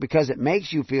church because it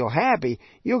makes you feel happy,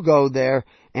 you'll go there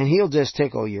and he'll just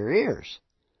tickle your ears.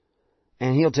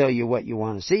 And he'll tell you what you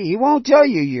want to see. He won't tell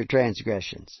you your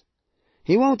transgressions.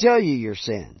 He won't tell you your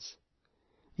sins.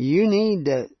 You need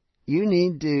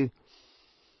to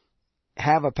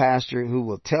have a pastor who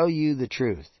will tell you the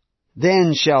truth.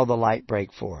 Then shall the light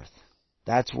break forth.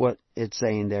 That's what it's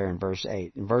saying there in verse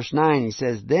 8. In verse 9 he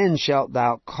says, then shalt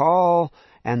thou call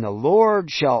And the Lord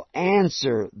shall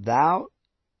answer, thou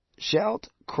shalt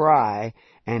cry,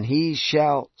 and he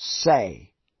shall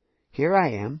say, Here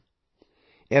I am.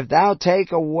 If thou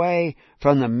take away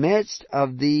from the midst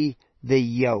of thee the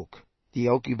yoke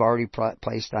you've already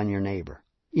placed on your neighbor.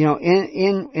 You know,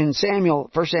 in 1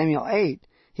 Samuel 8,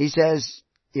 he says,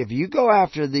 if you go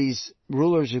after these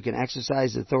rulers who can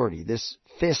exercise authority, this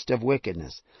fist of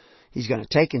wickedness, he's going to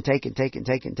take and take and take and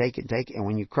take and take and take, and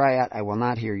when you cry out, I will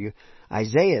not hear you.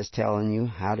 Isaiah is telling you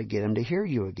how to get him to hear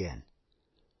you again.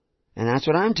 And that's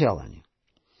what I'm telling you.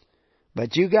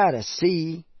 But you got to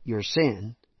see your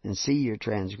sin and see your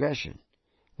transgression,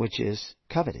 which is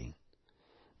coveting.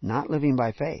 Not living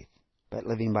by faith, but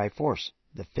living by force,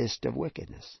 the fist of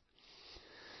wickedness.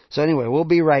 So anyway, we'll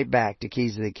be right back to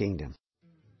Keys of the Kingdom.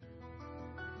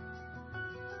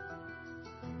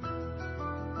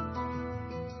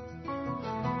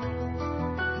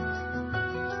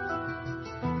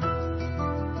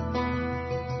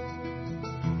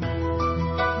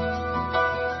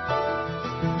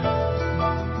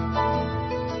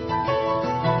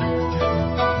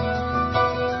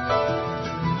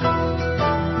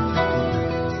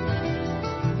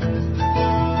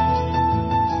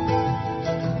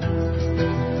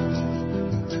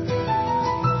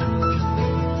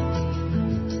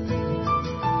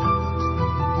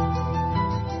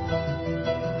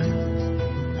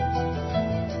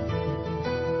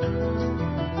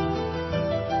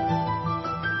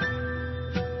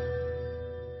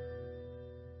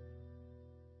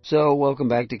 So, welcome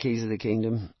back to Keys of the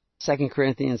Kingdom. 2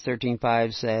 Corinthians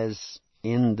 13:5 says,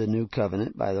 in the New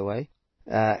Covenant, by the way,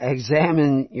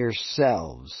 examine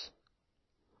yourselves,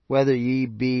 whether ye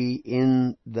be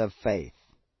in the faith.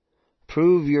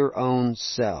 Prove your own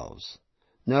selves.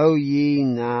 Know ye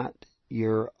not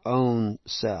your own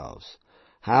selves,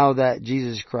 how that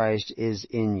Jesus Christ is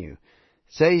in you.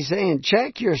 So he's saying,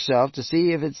 check yourself to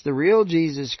see if it's the real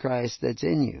Jesus Christ that's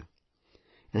in you.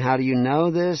 And how do you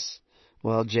know this?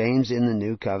 Well, James in the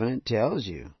New Covenant tells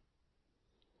you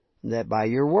that by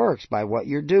your works, by what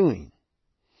you're doing.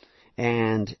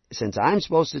 And since I'm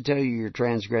supposed to tell you your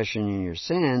transgression and your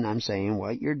sin, I'm saying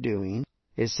what you're doing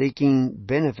is seeking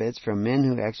benefits from men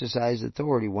who exercise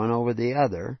authority one over the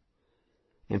other,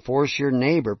 and force your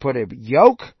neighbor, put a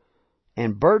yoke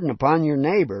and burden upon your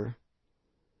neighbor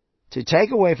to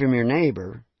take away from your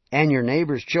neighbor and your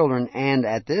neighbor's children, and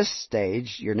at this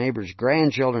stage, your neighbor's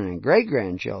grandchildren and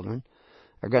great-grandchildren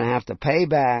are going to have to pay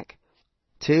back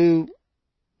to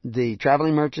the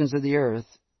traveling merchants of the earth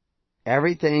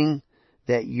everything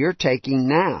that you're taking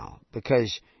now,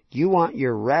 because you want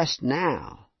your rest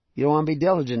now. You don't want to be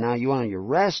diligent now. You want your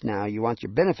rest now. You want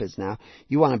your benefits now.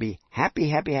 You want to be happy,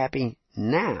 happy, happy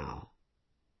now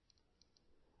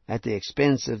at the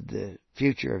expense of the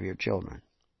future of your children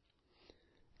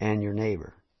and your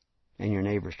neighbor and your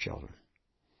neighbor's children.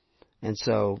 And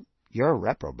so you're a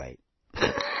reprobate.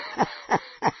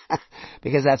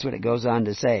 Because that's what it goes on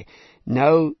to say.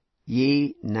 Know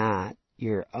ye not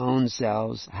your own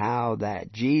selves how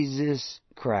that Jesus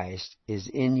Christ is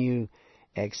in you,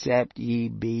 except ye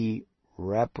be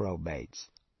reprobates.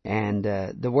 And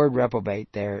the word reprobate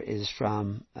there is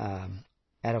from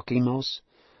adokimos,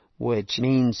 which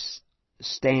means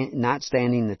not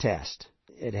standing the test.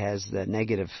 It has the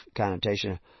negative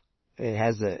connotation.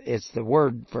 It's the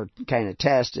word for kind of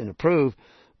test and approve,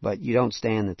 but you don't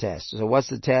stand the test. So what's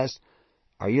the test?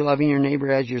 Are you loving your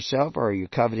neighbor as yourself, or are you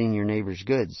coveting your neighbor's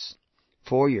goods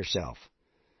for yourself?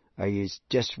 Are you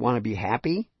just want to be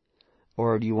happy,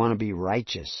 or do you want to be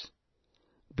righteous?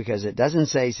 Because it doesn't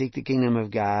say seek the kingdom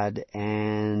of God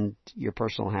and your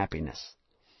personal happiness.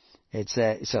 It's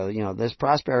so this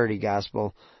prosperity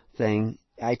gospel thing.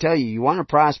 I tell you, you want to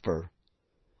prosper,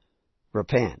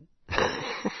 repent.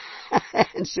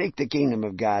 And seek the kingdom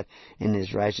of God and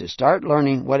His righteousness. Start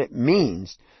learning what it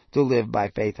means to live by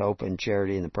faith, hope, and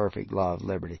charity in the perfect law of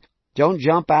liberty. Don't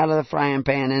jump out of the frying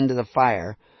pan into the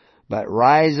fire, but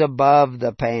rise above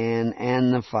the pan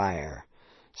and the fire.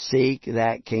 Seek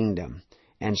that kingdom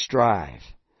and strive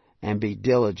and be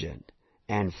diligent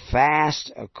and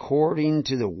fast according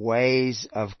to the ways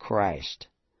of Christ.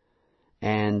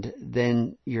 And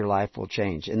then your life will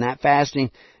change. And that fasting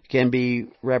can be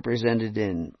represented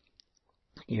in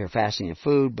your fasting of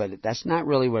food, but that's not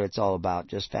really what it's all about,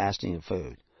 just fasting of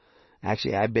food.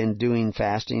 Actually, I've been doing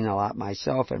fasting a lot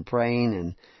myself and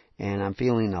praying, and I'm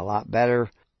feeling a lot better.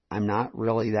 I'm not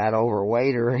really that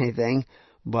overweight or anything,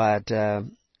 but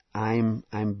I'm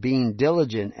being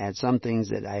diligent at some things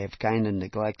that I have kind of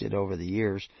neglected over the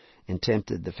years and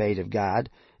tempted the fate of God.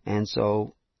 And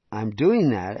so I'm doing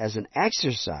that as an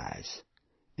exercise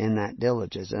in that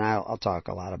diligence, and I'll talk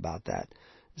a lot about that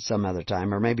some other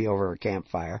time, or maybe over a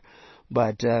campfire.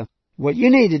 But what you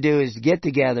need to do is get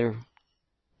together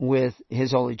with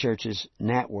His Holy Church's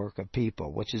network of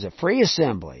people, which is a free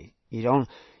assembly. You don't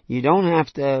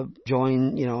have to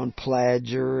join, and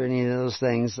pledge or any of those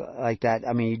things like that.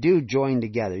 I mean, you do join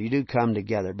together. You do come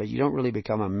together, but you don't really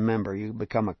become a member. You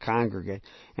become a congregate.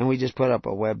 And we just put up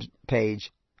a web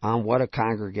page on what a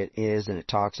congregate is, and it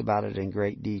talks about it in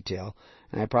great detail.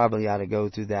 And I probably ought to go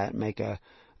through that and make a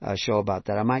show about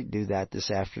that. I might do that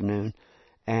this afternoon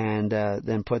and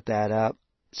then put that up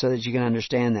so that you can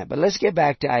understand that. But let's get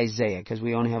back to Isaiah, because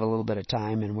we only have a little bit of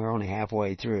time and we're only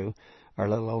halfway through, or a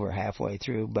little over halfway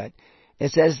through. But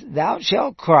it says, "Thou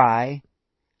shalt cry,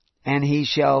 and He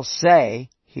shall say,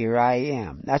 Here I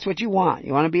am." That's what you want.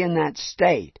 You want to be in that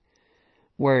state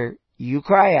where you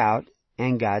cry out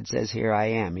and God says, "Here I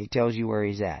am." He tells you where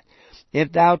He's at.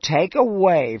 "If thou take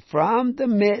away from the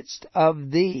midst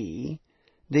of thee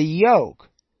the yoke,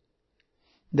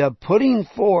 the putting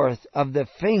forth of the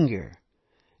finger,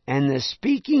 and the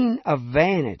speaking of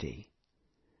vanity."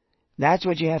 That's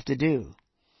what you have to do.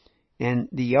 And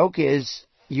the yoke is,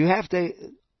 you have to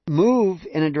move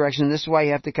in a direction, this is why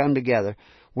you have to come together,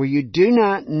 where you do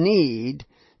not need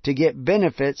to get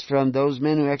benefits from those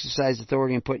men who exercise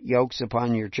authority and put yokes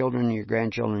upon your children, your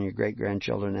grandchildren, your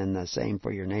great-grandchildren, and the same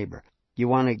for your neighbor. You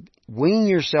want to wean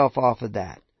yourself off of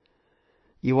that.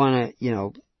 You want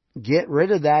to, get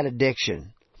rid of that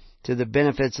addiction to the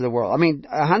benefits of the world. I mean,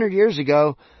 100 years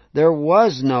ago, there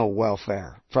was no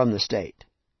welfare from the state.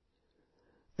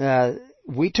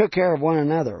 We took care of one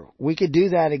another. We could do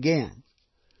that again.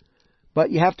 But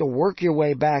you have to work your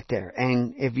way back there.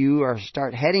 And if you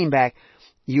start heading back,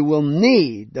 you will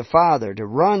need the Father to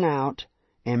run out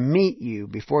and meet you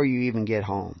before you even get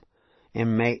home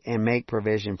and make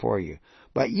provision for you.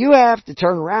 But you have to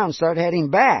turn around and start heading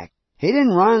back. He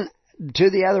didn't run to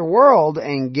the other world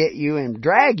and get you and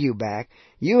drag you back.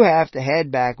 You have to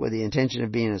head back with the intention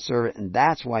of being a servant, and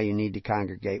that's why you need to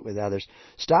congregate with others.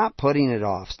 Stop putting it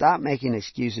off. Stop making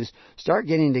excuses. Start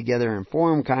getting together and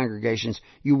form congregations.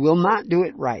 You will not do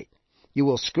it right. You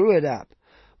will screw it up.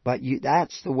 But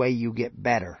that's the way you get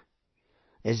better,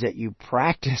 is that you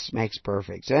practice makes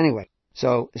perfect. So anyway,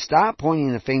 stop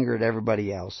pointing the finger at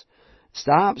everybody else.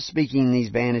 Stop speaking these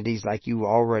vanities like you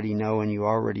already know and you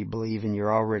already believe and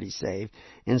you're already saved,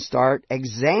 and start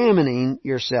examining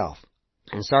yourself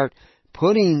and start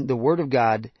putting the Word of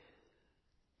God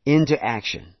into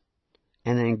action.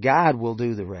 And then God will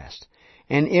do the rest.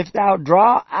 "And if thou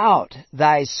draw out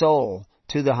thy soul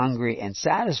to the hungry and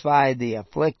satisfy the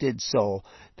afflicted soul,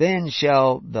 then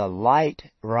shall the light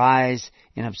rise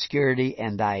in obscurity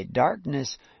and thy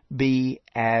darkness be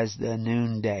as the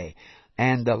noonday.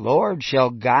 And the Lord shall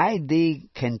guide thee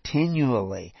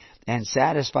continually and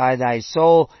satisfy thy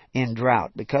soul in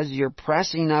drought," because you're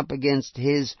pressing up against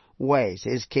His ways,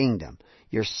 His kingdom.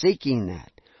 You're seeking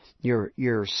that.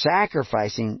 You're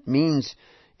sacrificing means,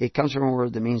 it comes from a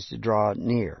word that means to draw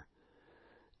near.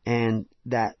 And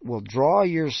that will draw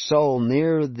your soul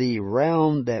near the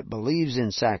realm that believes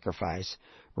in sacrifice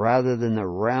rather than the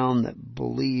realm that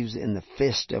believes in the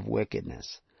fist of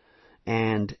wickedness.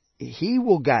 And He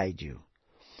will guide you.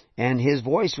 And His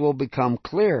voice will become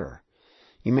clearer.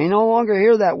 You may no longer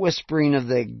hear that whispering of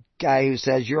the guy who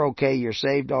says, "You're okay, you're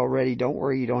saved already, don't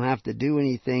worry, you don't have to do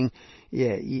anything."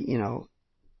 Yeah,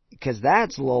 because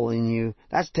that's lulling you,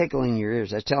 that's tickling your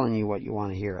ears, that's telling you what you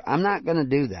want to hear. I'm not going to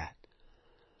do that.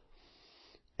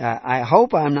 I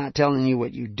hope I'm not telling you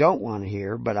what you don't want to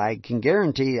hear, but I can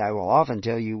guarantee I will often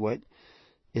tell you what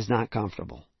is not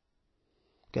comfortable.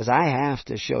 Because I have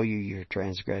to show you your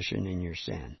transgression and your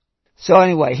sin. So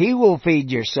anyway, He will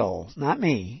feed your soul, not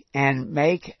me, and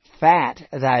make fat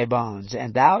thy bones,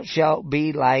 and thou shalt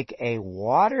be like a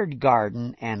watered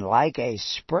garden and like a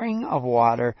spring of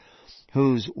water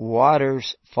whose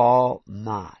waters fall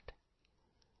not.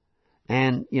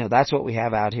 And, that's what we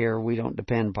have out here. We don't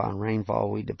depend upon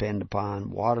rainfall. We depend upon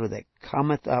water that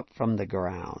cometh up from the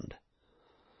ground.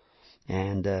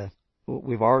 And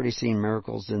we've already seen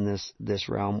miracles in this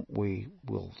realm. We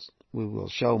will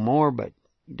show more, but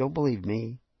don't believe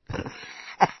me.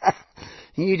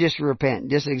 You just repent.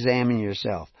 Just examine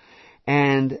yourself.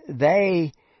 "And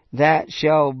they that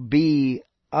shall be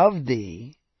of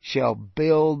thee shall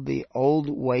build the old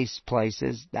waste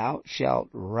places. Thou shalt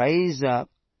raise up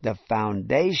the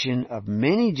foundation of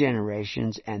many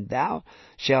generations, and thou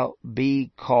shalt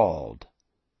be called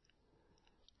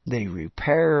the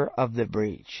repairer of the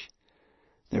breach,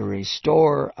 the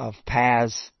restorer of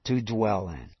paths to dwell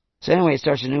in." So anyway, it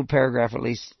starts a new paragraph, at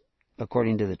least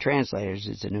according to the translators,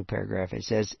 it's a new paragraph. It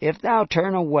says, "If thou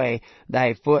turn away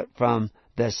thy foot from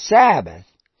the Sabbath,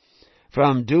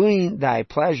 from doing thy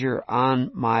pleasure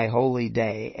on my holy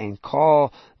day, and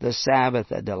call the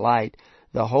Sabbath a delight,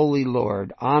 the holy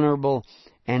Lord honorable,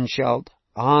 and shalt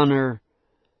honor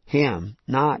him,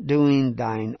 not doing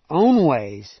thine own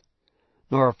ways,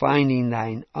 nor finding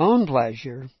thine own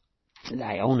pleasure,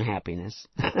 thy own happiness,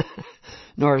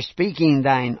 nor speaking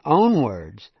thine own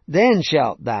words, then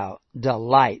shalt thou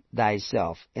delight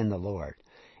thyself in the Lord.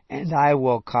 And I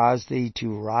will cause thee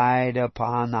to ride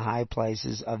upon the high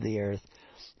places of the earth,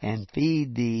 and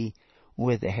feed thee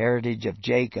with the heritage of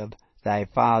Jacob thy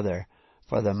father,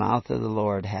 for the mouth of the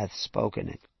Lord hath spoken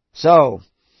it. So,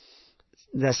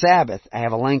 the Sabbath, I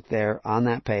have a link there on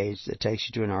that page that takes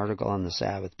you to an article on the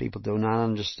Sabbath. People do not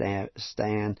understand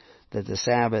that the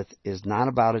Sabbath is not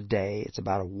about a day, it's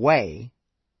about a way.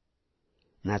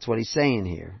 And that's what he's saying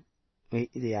here.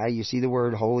 Yeah, you see the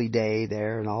word holy day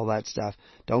there and all that stuff.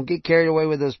 Don't get carried away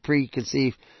with those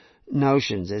preconceived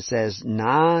notions. It says,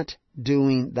 not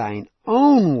doing thine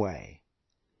own way,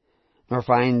 nor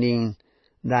finding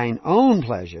thine own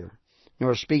pleasure,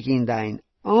 nor speaking thine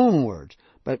own words,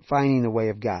 but finding the way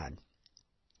of God.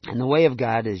 And the way of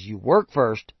God is you work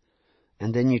first,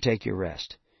 and then you take your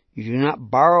rest. You do not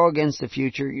borrow against the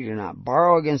future. You do not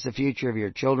borrow against the future of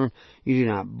your children. You do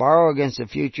not borrow against the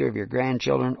future of your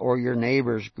grandchildren or your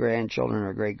neighbor's grandchildren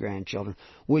or great-grandchildren,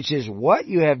 which is what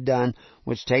you have done,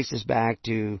 which takes us back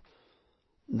to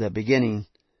the beginning.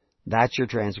 That's your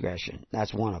transgression.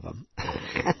 That's one of them.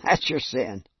 That's your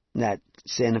sin. That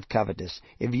sin of covetous.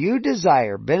 If you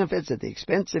desire benefits at the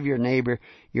expense of your neighbor,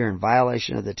 you're in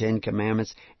violation of the 10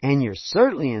 Commandments, and you're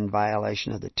certainly in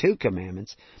violation of the 2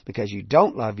 Commandments, because you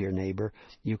don't love your neighbor.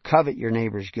 You covet your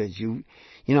neighbor's goods. You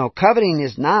know, coveting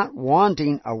is not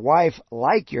wanting a wife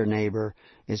like your neighbor.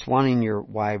 It's wanting your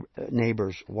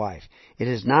neighbor's wife. It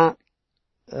is not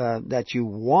that you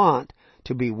want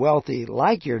to be wealthy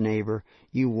like your neighbor.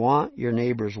 You want your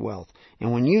neighbor's wealth.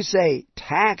 And when you say,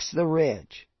 tax the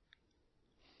rich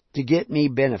to get me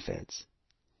benefits,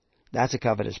 that's a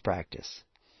covetous practice.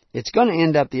 It's going to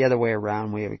end up the other way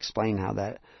around. We have explained how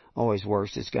that always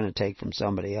works. It's going to take from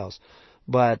somebody else.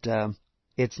 But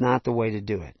it's not the way to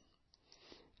do it.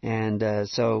 And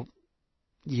so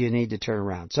you need to turn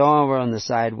around. So over on the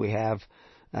side we have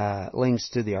links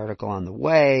to the article on the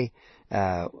way,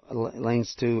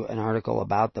 links to an article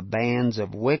about the bands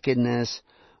of wickedness,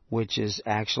 which is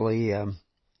actually a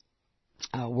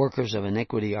Workers of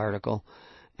Iniquity article,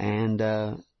 and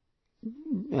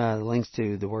links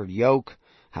to the word yoke,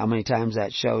 how many times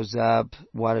that shows up,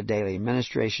 what a daily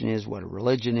administration is, what a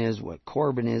religion is, what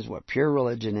Corban is, what pure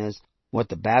religion is, what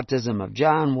the baptism of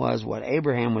John was, what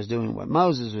Abraham was doing, what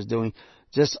Moses was doing,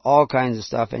 just all kinds of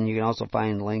stuff. And you can also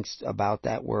find links about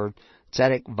that word,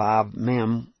 tzedek vav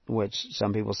mem, which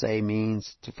some people say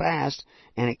means to fast,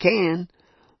 and it can,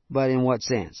 but in what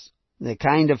sense? The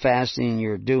kind of fasting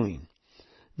you're doing,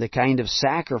 the kind of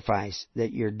sacrifice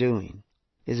that you're doing.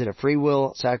 Is it a free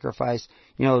will sacrifice?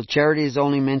 You know, charity is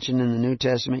only mentioned in the New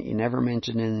Testament. You never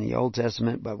mentioned it in the Old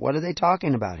Testament. But what are they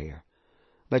talking about here?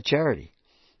 But charity.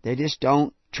 They just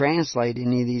don't translate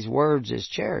any of these words as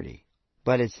charity.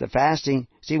 But it's the fasting.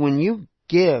 See, when you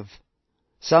give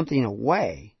something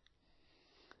away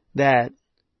that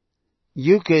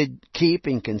you could keep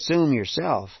and consume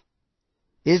yourself,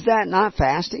 is that not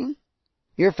fasting?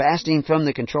 You're fasting from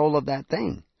the control of that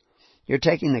thing. You're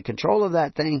taking the control of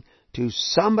that thing to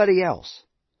somebody else.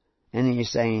 And then you're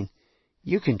saying,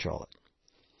 you control it.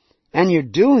 And you're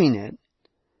doing it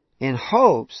in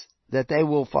hopes that they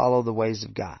will follow the ways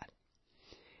of God.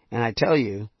 And I tell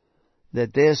you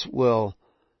that this will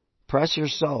press your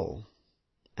soul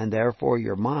and therefore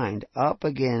your mind up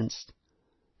against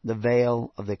the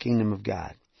veil of the kingdom of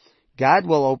God. God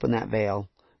will open that veil.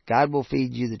 God will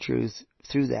feed you the truth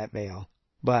through that veil.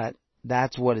 But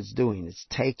that's what it's doing. It's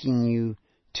taking you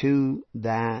to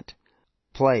that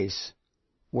place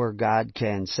where God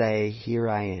can say, here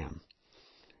I am.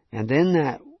 And then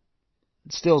that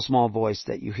still small voice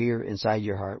that you hear inside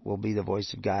your heart will be the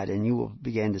voice of God, and you will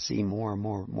begin to see more and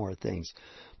more things.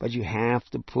 But you have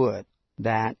to put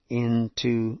that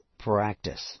into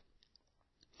practice.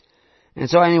 And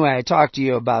so anyway, I talked to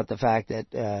you about the fact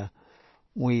that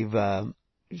we've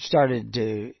started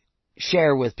to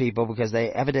share with people, because they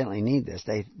evidently need this.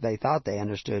 They thought they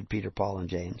understood Peter, Paul, and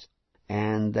James,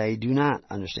 and they do not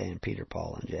understand Peter,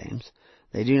 Paul, and James.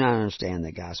 They do not understand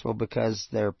the gospel because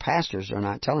their pastors are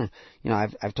not telling. You know,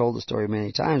 I've told the story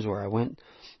many times where I went,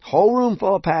 whole room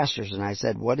full of pastors, and I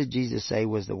said, what did Jesus say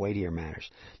was the weightier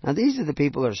matters? Now, these are the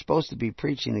people that are supposed to be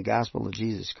preaching the gospel of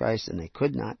Jesus Christ, and they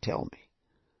could not tell me.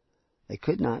 They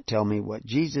could not tell me what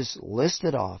Jesus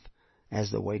listed off as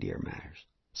the weightier matters.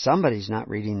 Somebody's not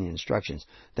reading the instructions.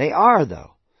 They are,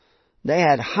 though. They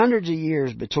had hundreds of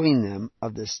years between them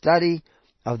of the study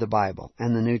of the Bible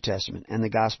and the New Testament and the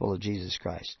gospel of Jesus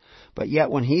Christ. But yet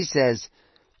when he says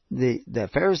the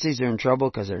Pharisees are in trouble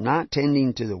because they're not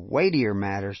tending to the weightier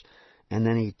matters, and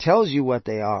then he tells you what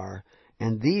they are,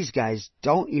 and these guys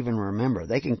don't even remember.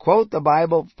 They can quote the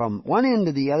Bible from one end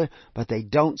to the other, but they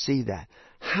don't see that.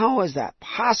 How is that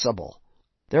possible?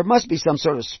 There must be some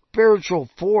sort of spiritual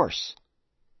force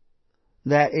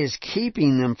that is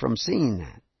keeping them from seeing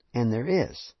that. And there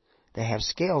is. They have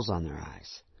scales on their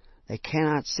eyes. They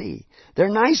cannot see. They're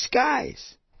nice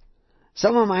guys.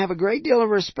 Some of them I have a great deal of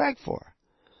respect for.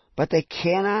 But they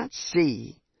cannot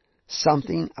see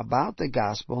something about the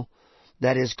gospel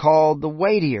that is called the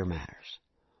weightier matters.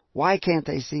 Why can't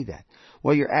they see that?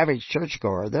 Well, your average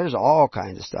churchgoer, there's all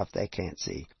kinds of stuff they can't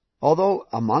see. Although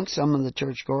amongst some of the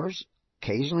churchgoers,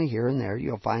 occasionally here and there,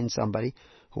 you'll find somebody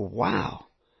who, wow,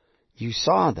 you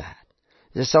saw that.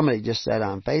 There's somebody just said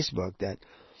on Facebook that,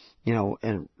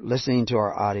 and listening to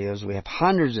our audios, we have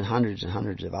hundreds and hundreds and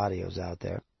hundreds of audios out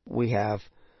there. We have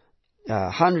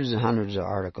hundreds and hundreds of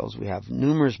articles. We have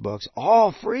numerous books,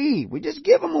 all free. We just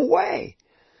give them away.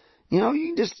 You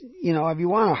can just, if you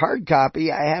want a hard copy,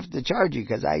 I have to charge you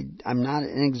because I'm not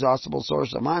an inexhaustible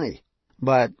source of money.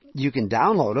 But you can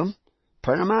download them,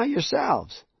 print them out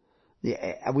yourselves.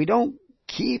 We don't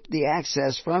keep the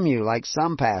access from you like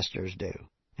some pastors do.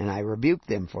 And I rebuke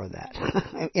them for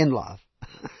that, in love.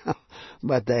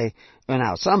 But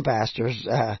some pastors,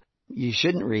 you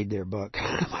shouldn't read their book.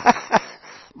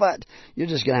 But you're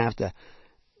just going to have to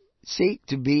seek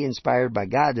to be inspired by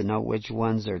God to know which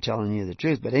ones are telling you the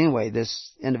truth. But anyway,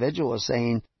 this individual was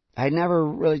saying, I never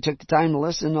really took the time to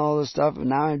listen to all this stuff, and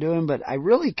now I'm doing, but I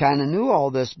really kind of knew all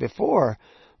this before.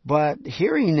 But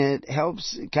hearing it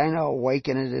helps kind of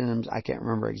awaken it in him. I can't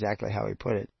remember exactly how he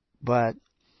put it. But,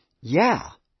 yeah,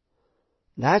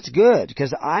 that's good,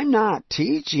 because I'm not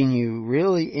teaching you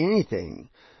really anything.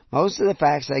 Most of the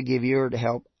facts I give you are to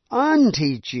help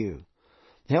unteach you,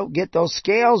 help get those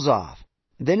scales off.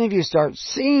 Then if you start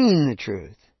seeing the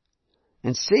truth,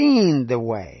 and seeing the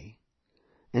way,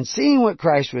 and seeing what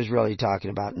Christ was really talking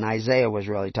about, and Isaiah was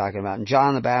really talking about, and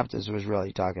John the Baptist was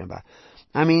really talking about,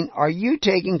 are you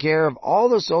taking care of all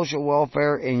the social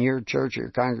welfare in your church, your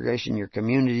congregation, your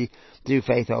community through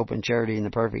faith, hope, and charity and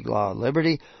the perfect law of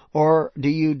liberty? Or do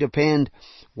you depend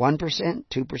 1%, 2%,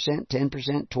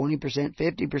 10%, 20%,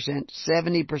 50%,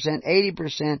 70%,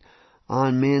 80%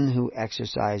 on men who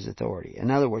exercise authority?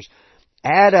 In other words,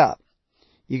 add up.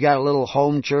 You got a little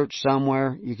home church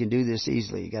somewhere, you can do this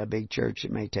easily. You got a big church,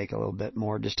 it may take a little bit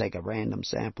more. Just take a random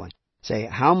sampling. Say,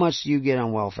 how much do you get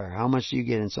on welfare? How much do you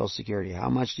get in Social Security? How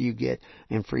much do you get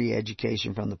in free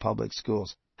education from the public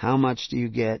schools? How much do you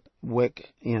get WIC,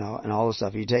 and all this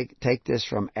stuff? You take this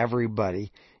from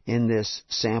everybody in this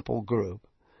sample group,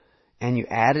 and you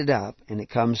add it up, and it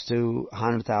comes to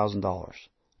 $100,000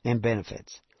 in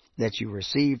benefits that you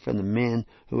receive from the men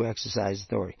who exercise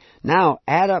authority. Now,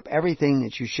 add up everything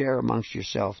that you share amongst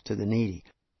yourself to the needy.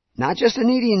 Not just the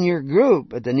needy in your group,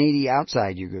 but the needy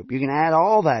outside your group. You can add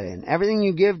all that in. Everything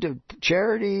you give to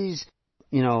charities,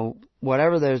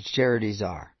 whatever those charities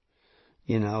are,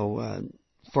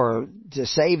 to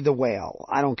save the whale.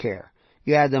 I don't care.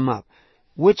 You add them up.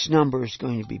 Which number is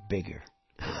going to be bigger?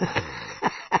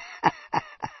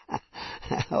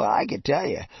 Well, I can tell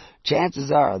you,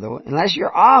 chances are, unless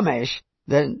you're Amish,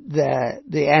 then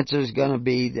the answer is going to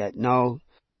be that no,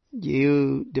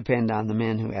 you depend on the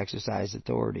men who exercise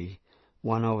authority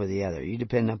one over the other. You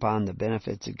depend upon the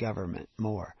benefits of government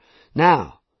more.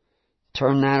 Now,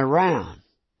 turn that around.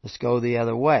 Let's go the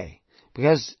other way.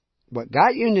 Because what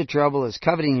got you into trouble is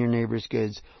coveting your neighbor's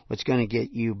goods. What's going to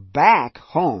get you back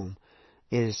home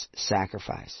is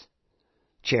sacrifice,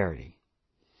 charity.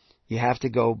 You have to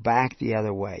go back the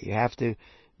other way. You have to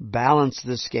balance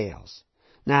the scales.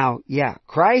 Now,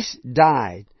 Christ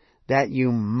died that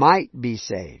you might be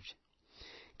saved.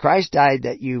 Christ died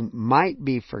that you might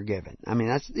be forgiven.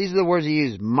 These are the words he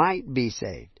used, might be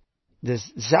saved. The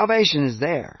salvation is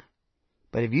there.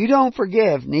 But if you don't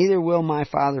forgive, neither will my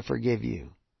Father forgive you.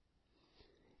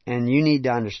 And you need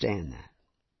to understand that.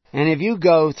 And if you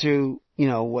go through,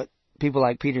 what people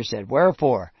like Peter said,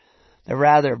 wherefore, the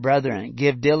rather, brethren,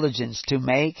 give diligence to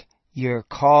make your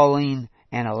calling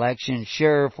and election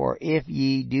sure, for if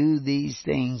ye do these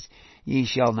things, ye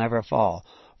shall never fall.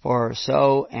 For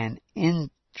so an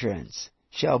entrance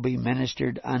shall be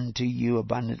ministered unto you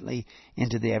abundantly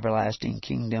into the everlasting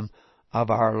kingdom of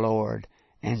our Lord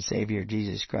and Savior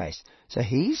Jesus Christ. So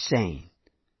he's saying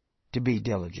to be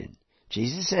diligent.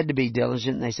 Jesus said to be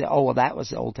diligent, and they said, oh, well, that was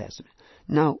the Old Testament.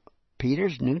 No,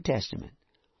 Peter's New Testament.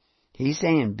 He's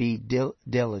saying be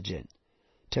diligent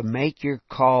to make your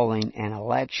calling and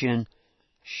election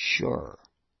sure.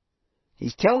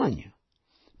 He's telling you.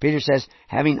 Peter says,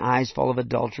 having eyes full of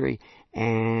adultery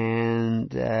and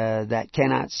that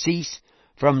cannot cease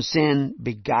from sin,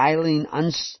 beguiling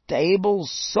unstable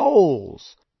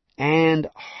souls and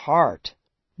heart,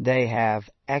 they have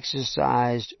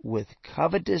exercised with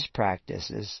covetous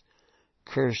practices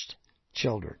cursed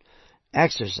children.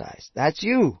 Exercise. That's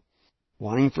you.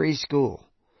 Wanting free school.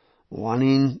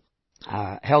 Wanting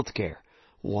health care.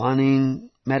 Wanting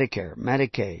Medicare,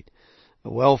 Medicaid,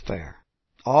 welfare.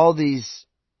 All these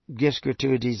gifts,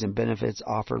 gratuities, and benefits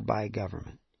offered by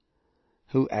government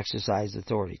who exercise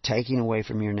authority, taking away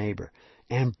from your neighbor,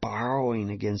 and borrowing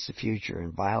against the future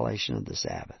in violation of the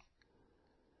Sabbath.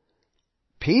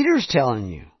 Peter's telling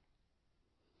you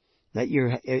that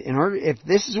if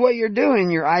this is what you're doing,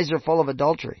 your eyes are full of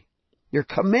adultery. You're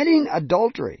committing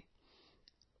adultery.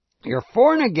 You're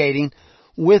fornicating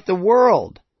with the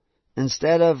world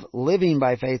instead of living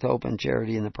by faith, hope, and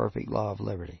charity in the perfect law of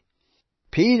liberty.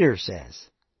 Peter says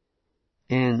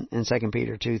in 2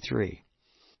 Peter 2:3,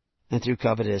 and through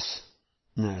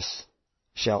covetousness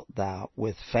shalt thou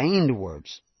with feigned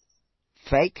words,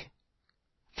 fake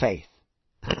faith,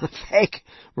 fake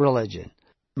religion,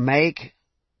 make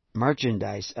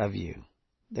merchandise of you.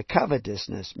 The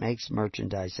covetousness makes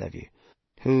merchandise of you,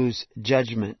 whose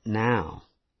judgment now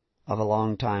of a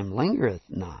long time lingereth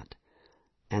not,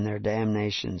 and their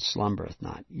damnation slumbereth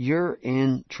not. You're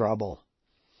in trouble.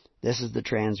 This is the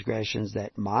transgressions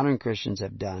that modern Christians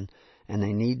have done, and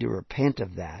they need to repent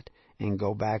of that and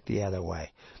go back the other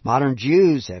way. Modern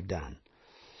Jews have done.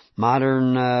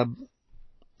 Modern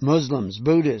Muslims,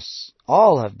 Buddhists,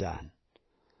 all have done.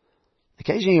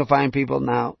 Occasionally you'll find people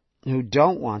now who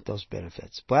don't want those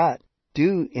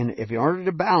if in order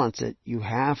to balance it, you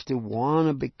have to want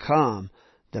to become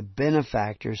the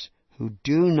benefactors who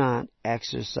do not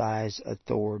exercise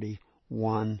authority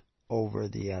one over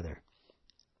the other.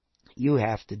 You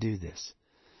have to do this.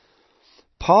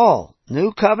 Paul,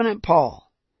 New Covenant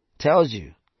Paul, tells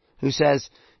you, who says,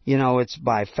 it's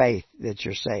by faith that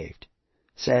you're saved,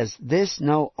 says, this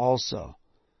know also,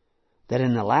 that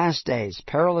in the last days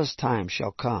perilous times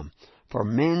shall come, for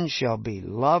men shall be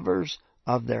lovers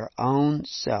of their own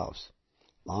selves.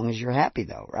 Long as you're happy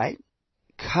though, right?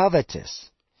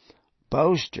 Covetous,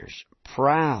 boasters,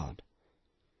 proud.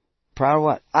 Proud of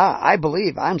what? I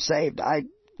believe, I'm saved.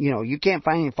 You can't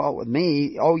find any fault with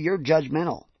me. Oh, you're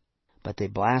judgmental. But they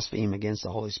blaspheme against the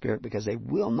Holy Spirit because they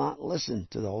will not listen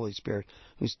to the Holy Spirit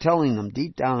who's telling them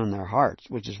deep down in their hearts,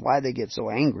 which is why they get so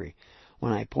angry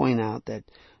when I point out that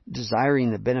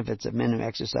desiring the benefits of men who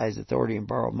exercise authority and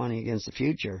borrow money against the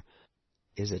future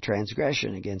is a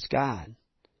transgression against God.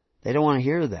 They don't want to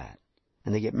hear that.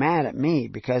 And they get mad at me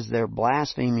because they're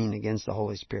blaspheming against the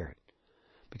Holy Spirit.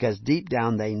 Because deep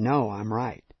down they know I'm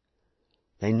right.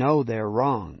 They know they're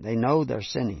wrong. They know they're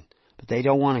sinning. But they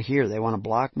don't want to hear. They want to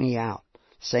block me out.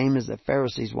 Same as the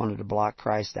Pharisees wanted to block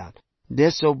Christ out.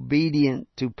 Disobedient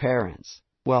to parents.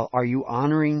 Well, are you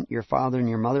honoring your father and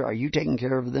your mother? Are you taking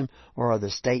care of them? Or are the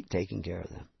state taking care of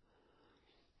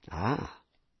them?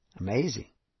 Amazing.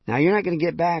 Now you're not going to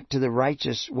get back to the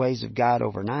righteous ways of God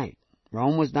overnight.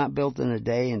 Rome was not built in a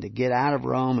day, and to get out of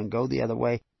Rome and go the other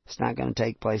way, it's not going to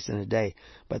take place in a day.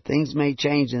 But things may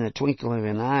change in the twinkling of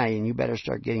an eye, and you better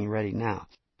start getting ready now.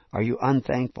 Are you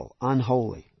unthankful,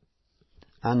 unholy?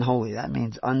 Unholy, that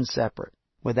means unseparate,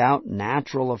 without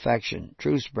natural affection,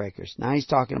 truce breakers. Now he's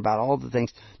talking about all the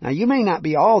things. Now you may not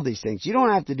be all these things. You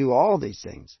don't have to do all these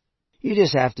things. You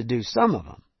just have to do some of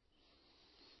them.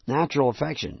 Natural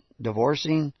affection,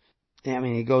 divorcing,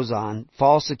 he goes on,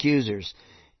 false accusers,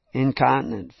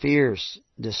 incontinent, fierce,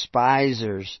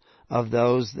 despisers of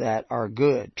those that are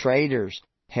good, traitors,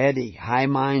 heady,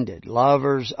 high-minded,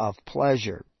 lovers of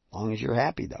pleasure, long as you're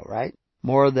happy though, right?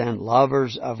 More than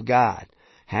lovers of God,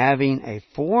 having a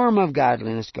form of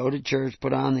godliness, go to church,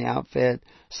 put on the outfit,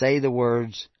 say the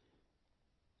words,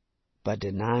 but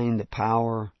denying the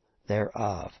power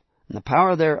thereof. And the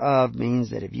power thereof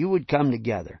means that if you would come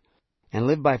together and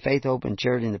live by faith, hope, and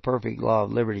charity in the perfect law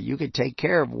of liberty, you could take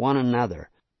care of one another.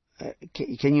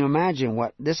 Can you imagine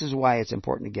this is why it's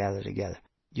important to gather together.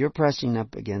 You're pressing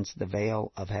up against the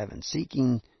veil of heaven,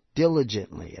 seeking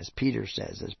diligently, as Peter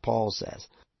says, as Paul says,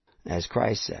 as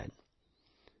Christ said,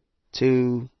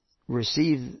 to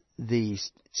receive the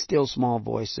still small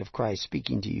voice of Christ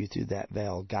speaking to you through that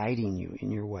veil, guiding you in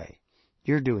your way.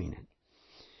 You're doing it.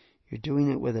 You're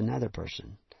doing it with another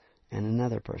person, and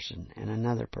another person, and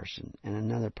another person, and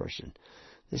another person.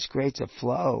 This creates a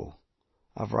flow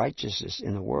of righteousness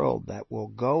in the world that will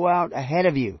go out ahead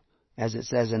of you, as it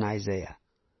says in Isaiah.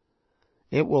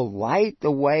 It will light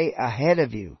the way ahead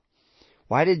of you.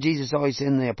 Why did Jesus always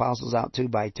send the apostles out 2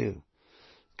 by 2?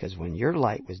 Because when your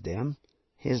light was dim,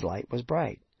 His light was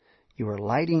bright. You were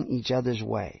lighting each other's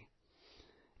way.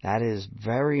 That is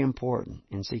very important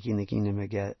in seeking the kingdom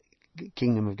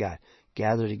of God.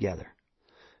 Gather together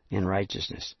in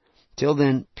righteousness. Till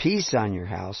then, peace on your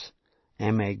house,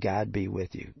 and may God be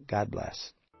with you. God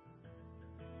bless.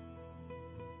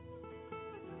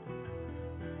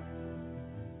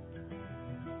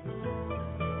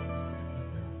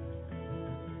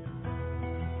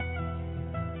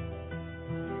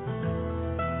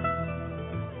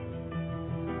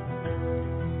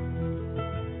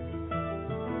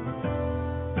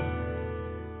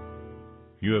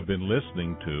 You have been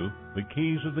listening to The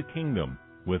Keys of the Kingdom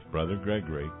with Brother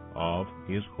Gregory of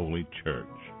His Holy Church.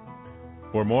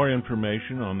 For more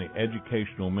information on the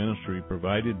educational ministry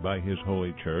provided by His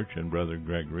Holy Church and Brother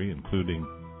Gregory, including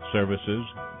services,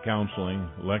 counseling,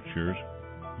 lectures,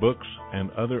 books,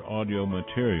 and other audio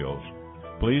materials,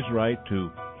 please write to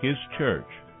His Church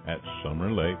at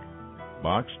Summer Lake,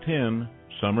 Box 10,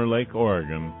 Summer Lake,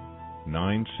 Oregon,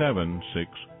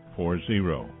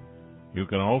 97640. You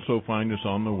can also find us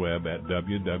on the web at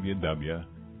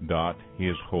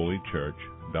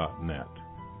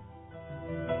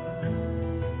www.hisholychurch.net.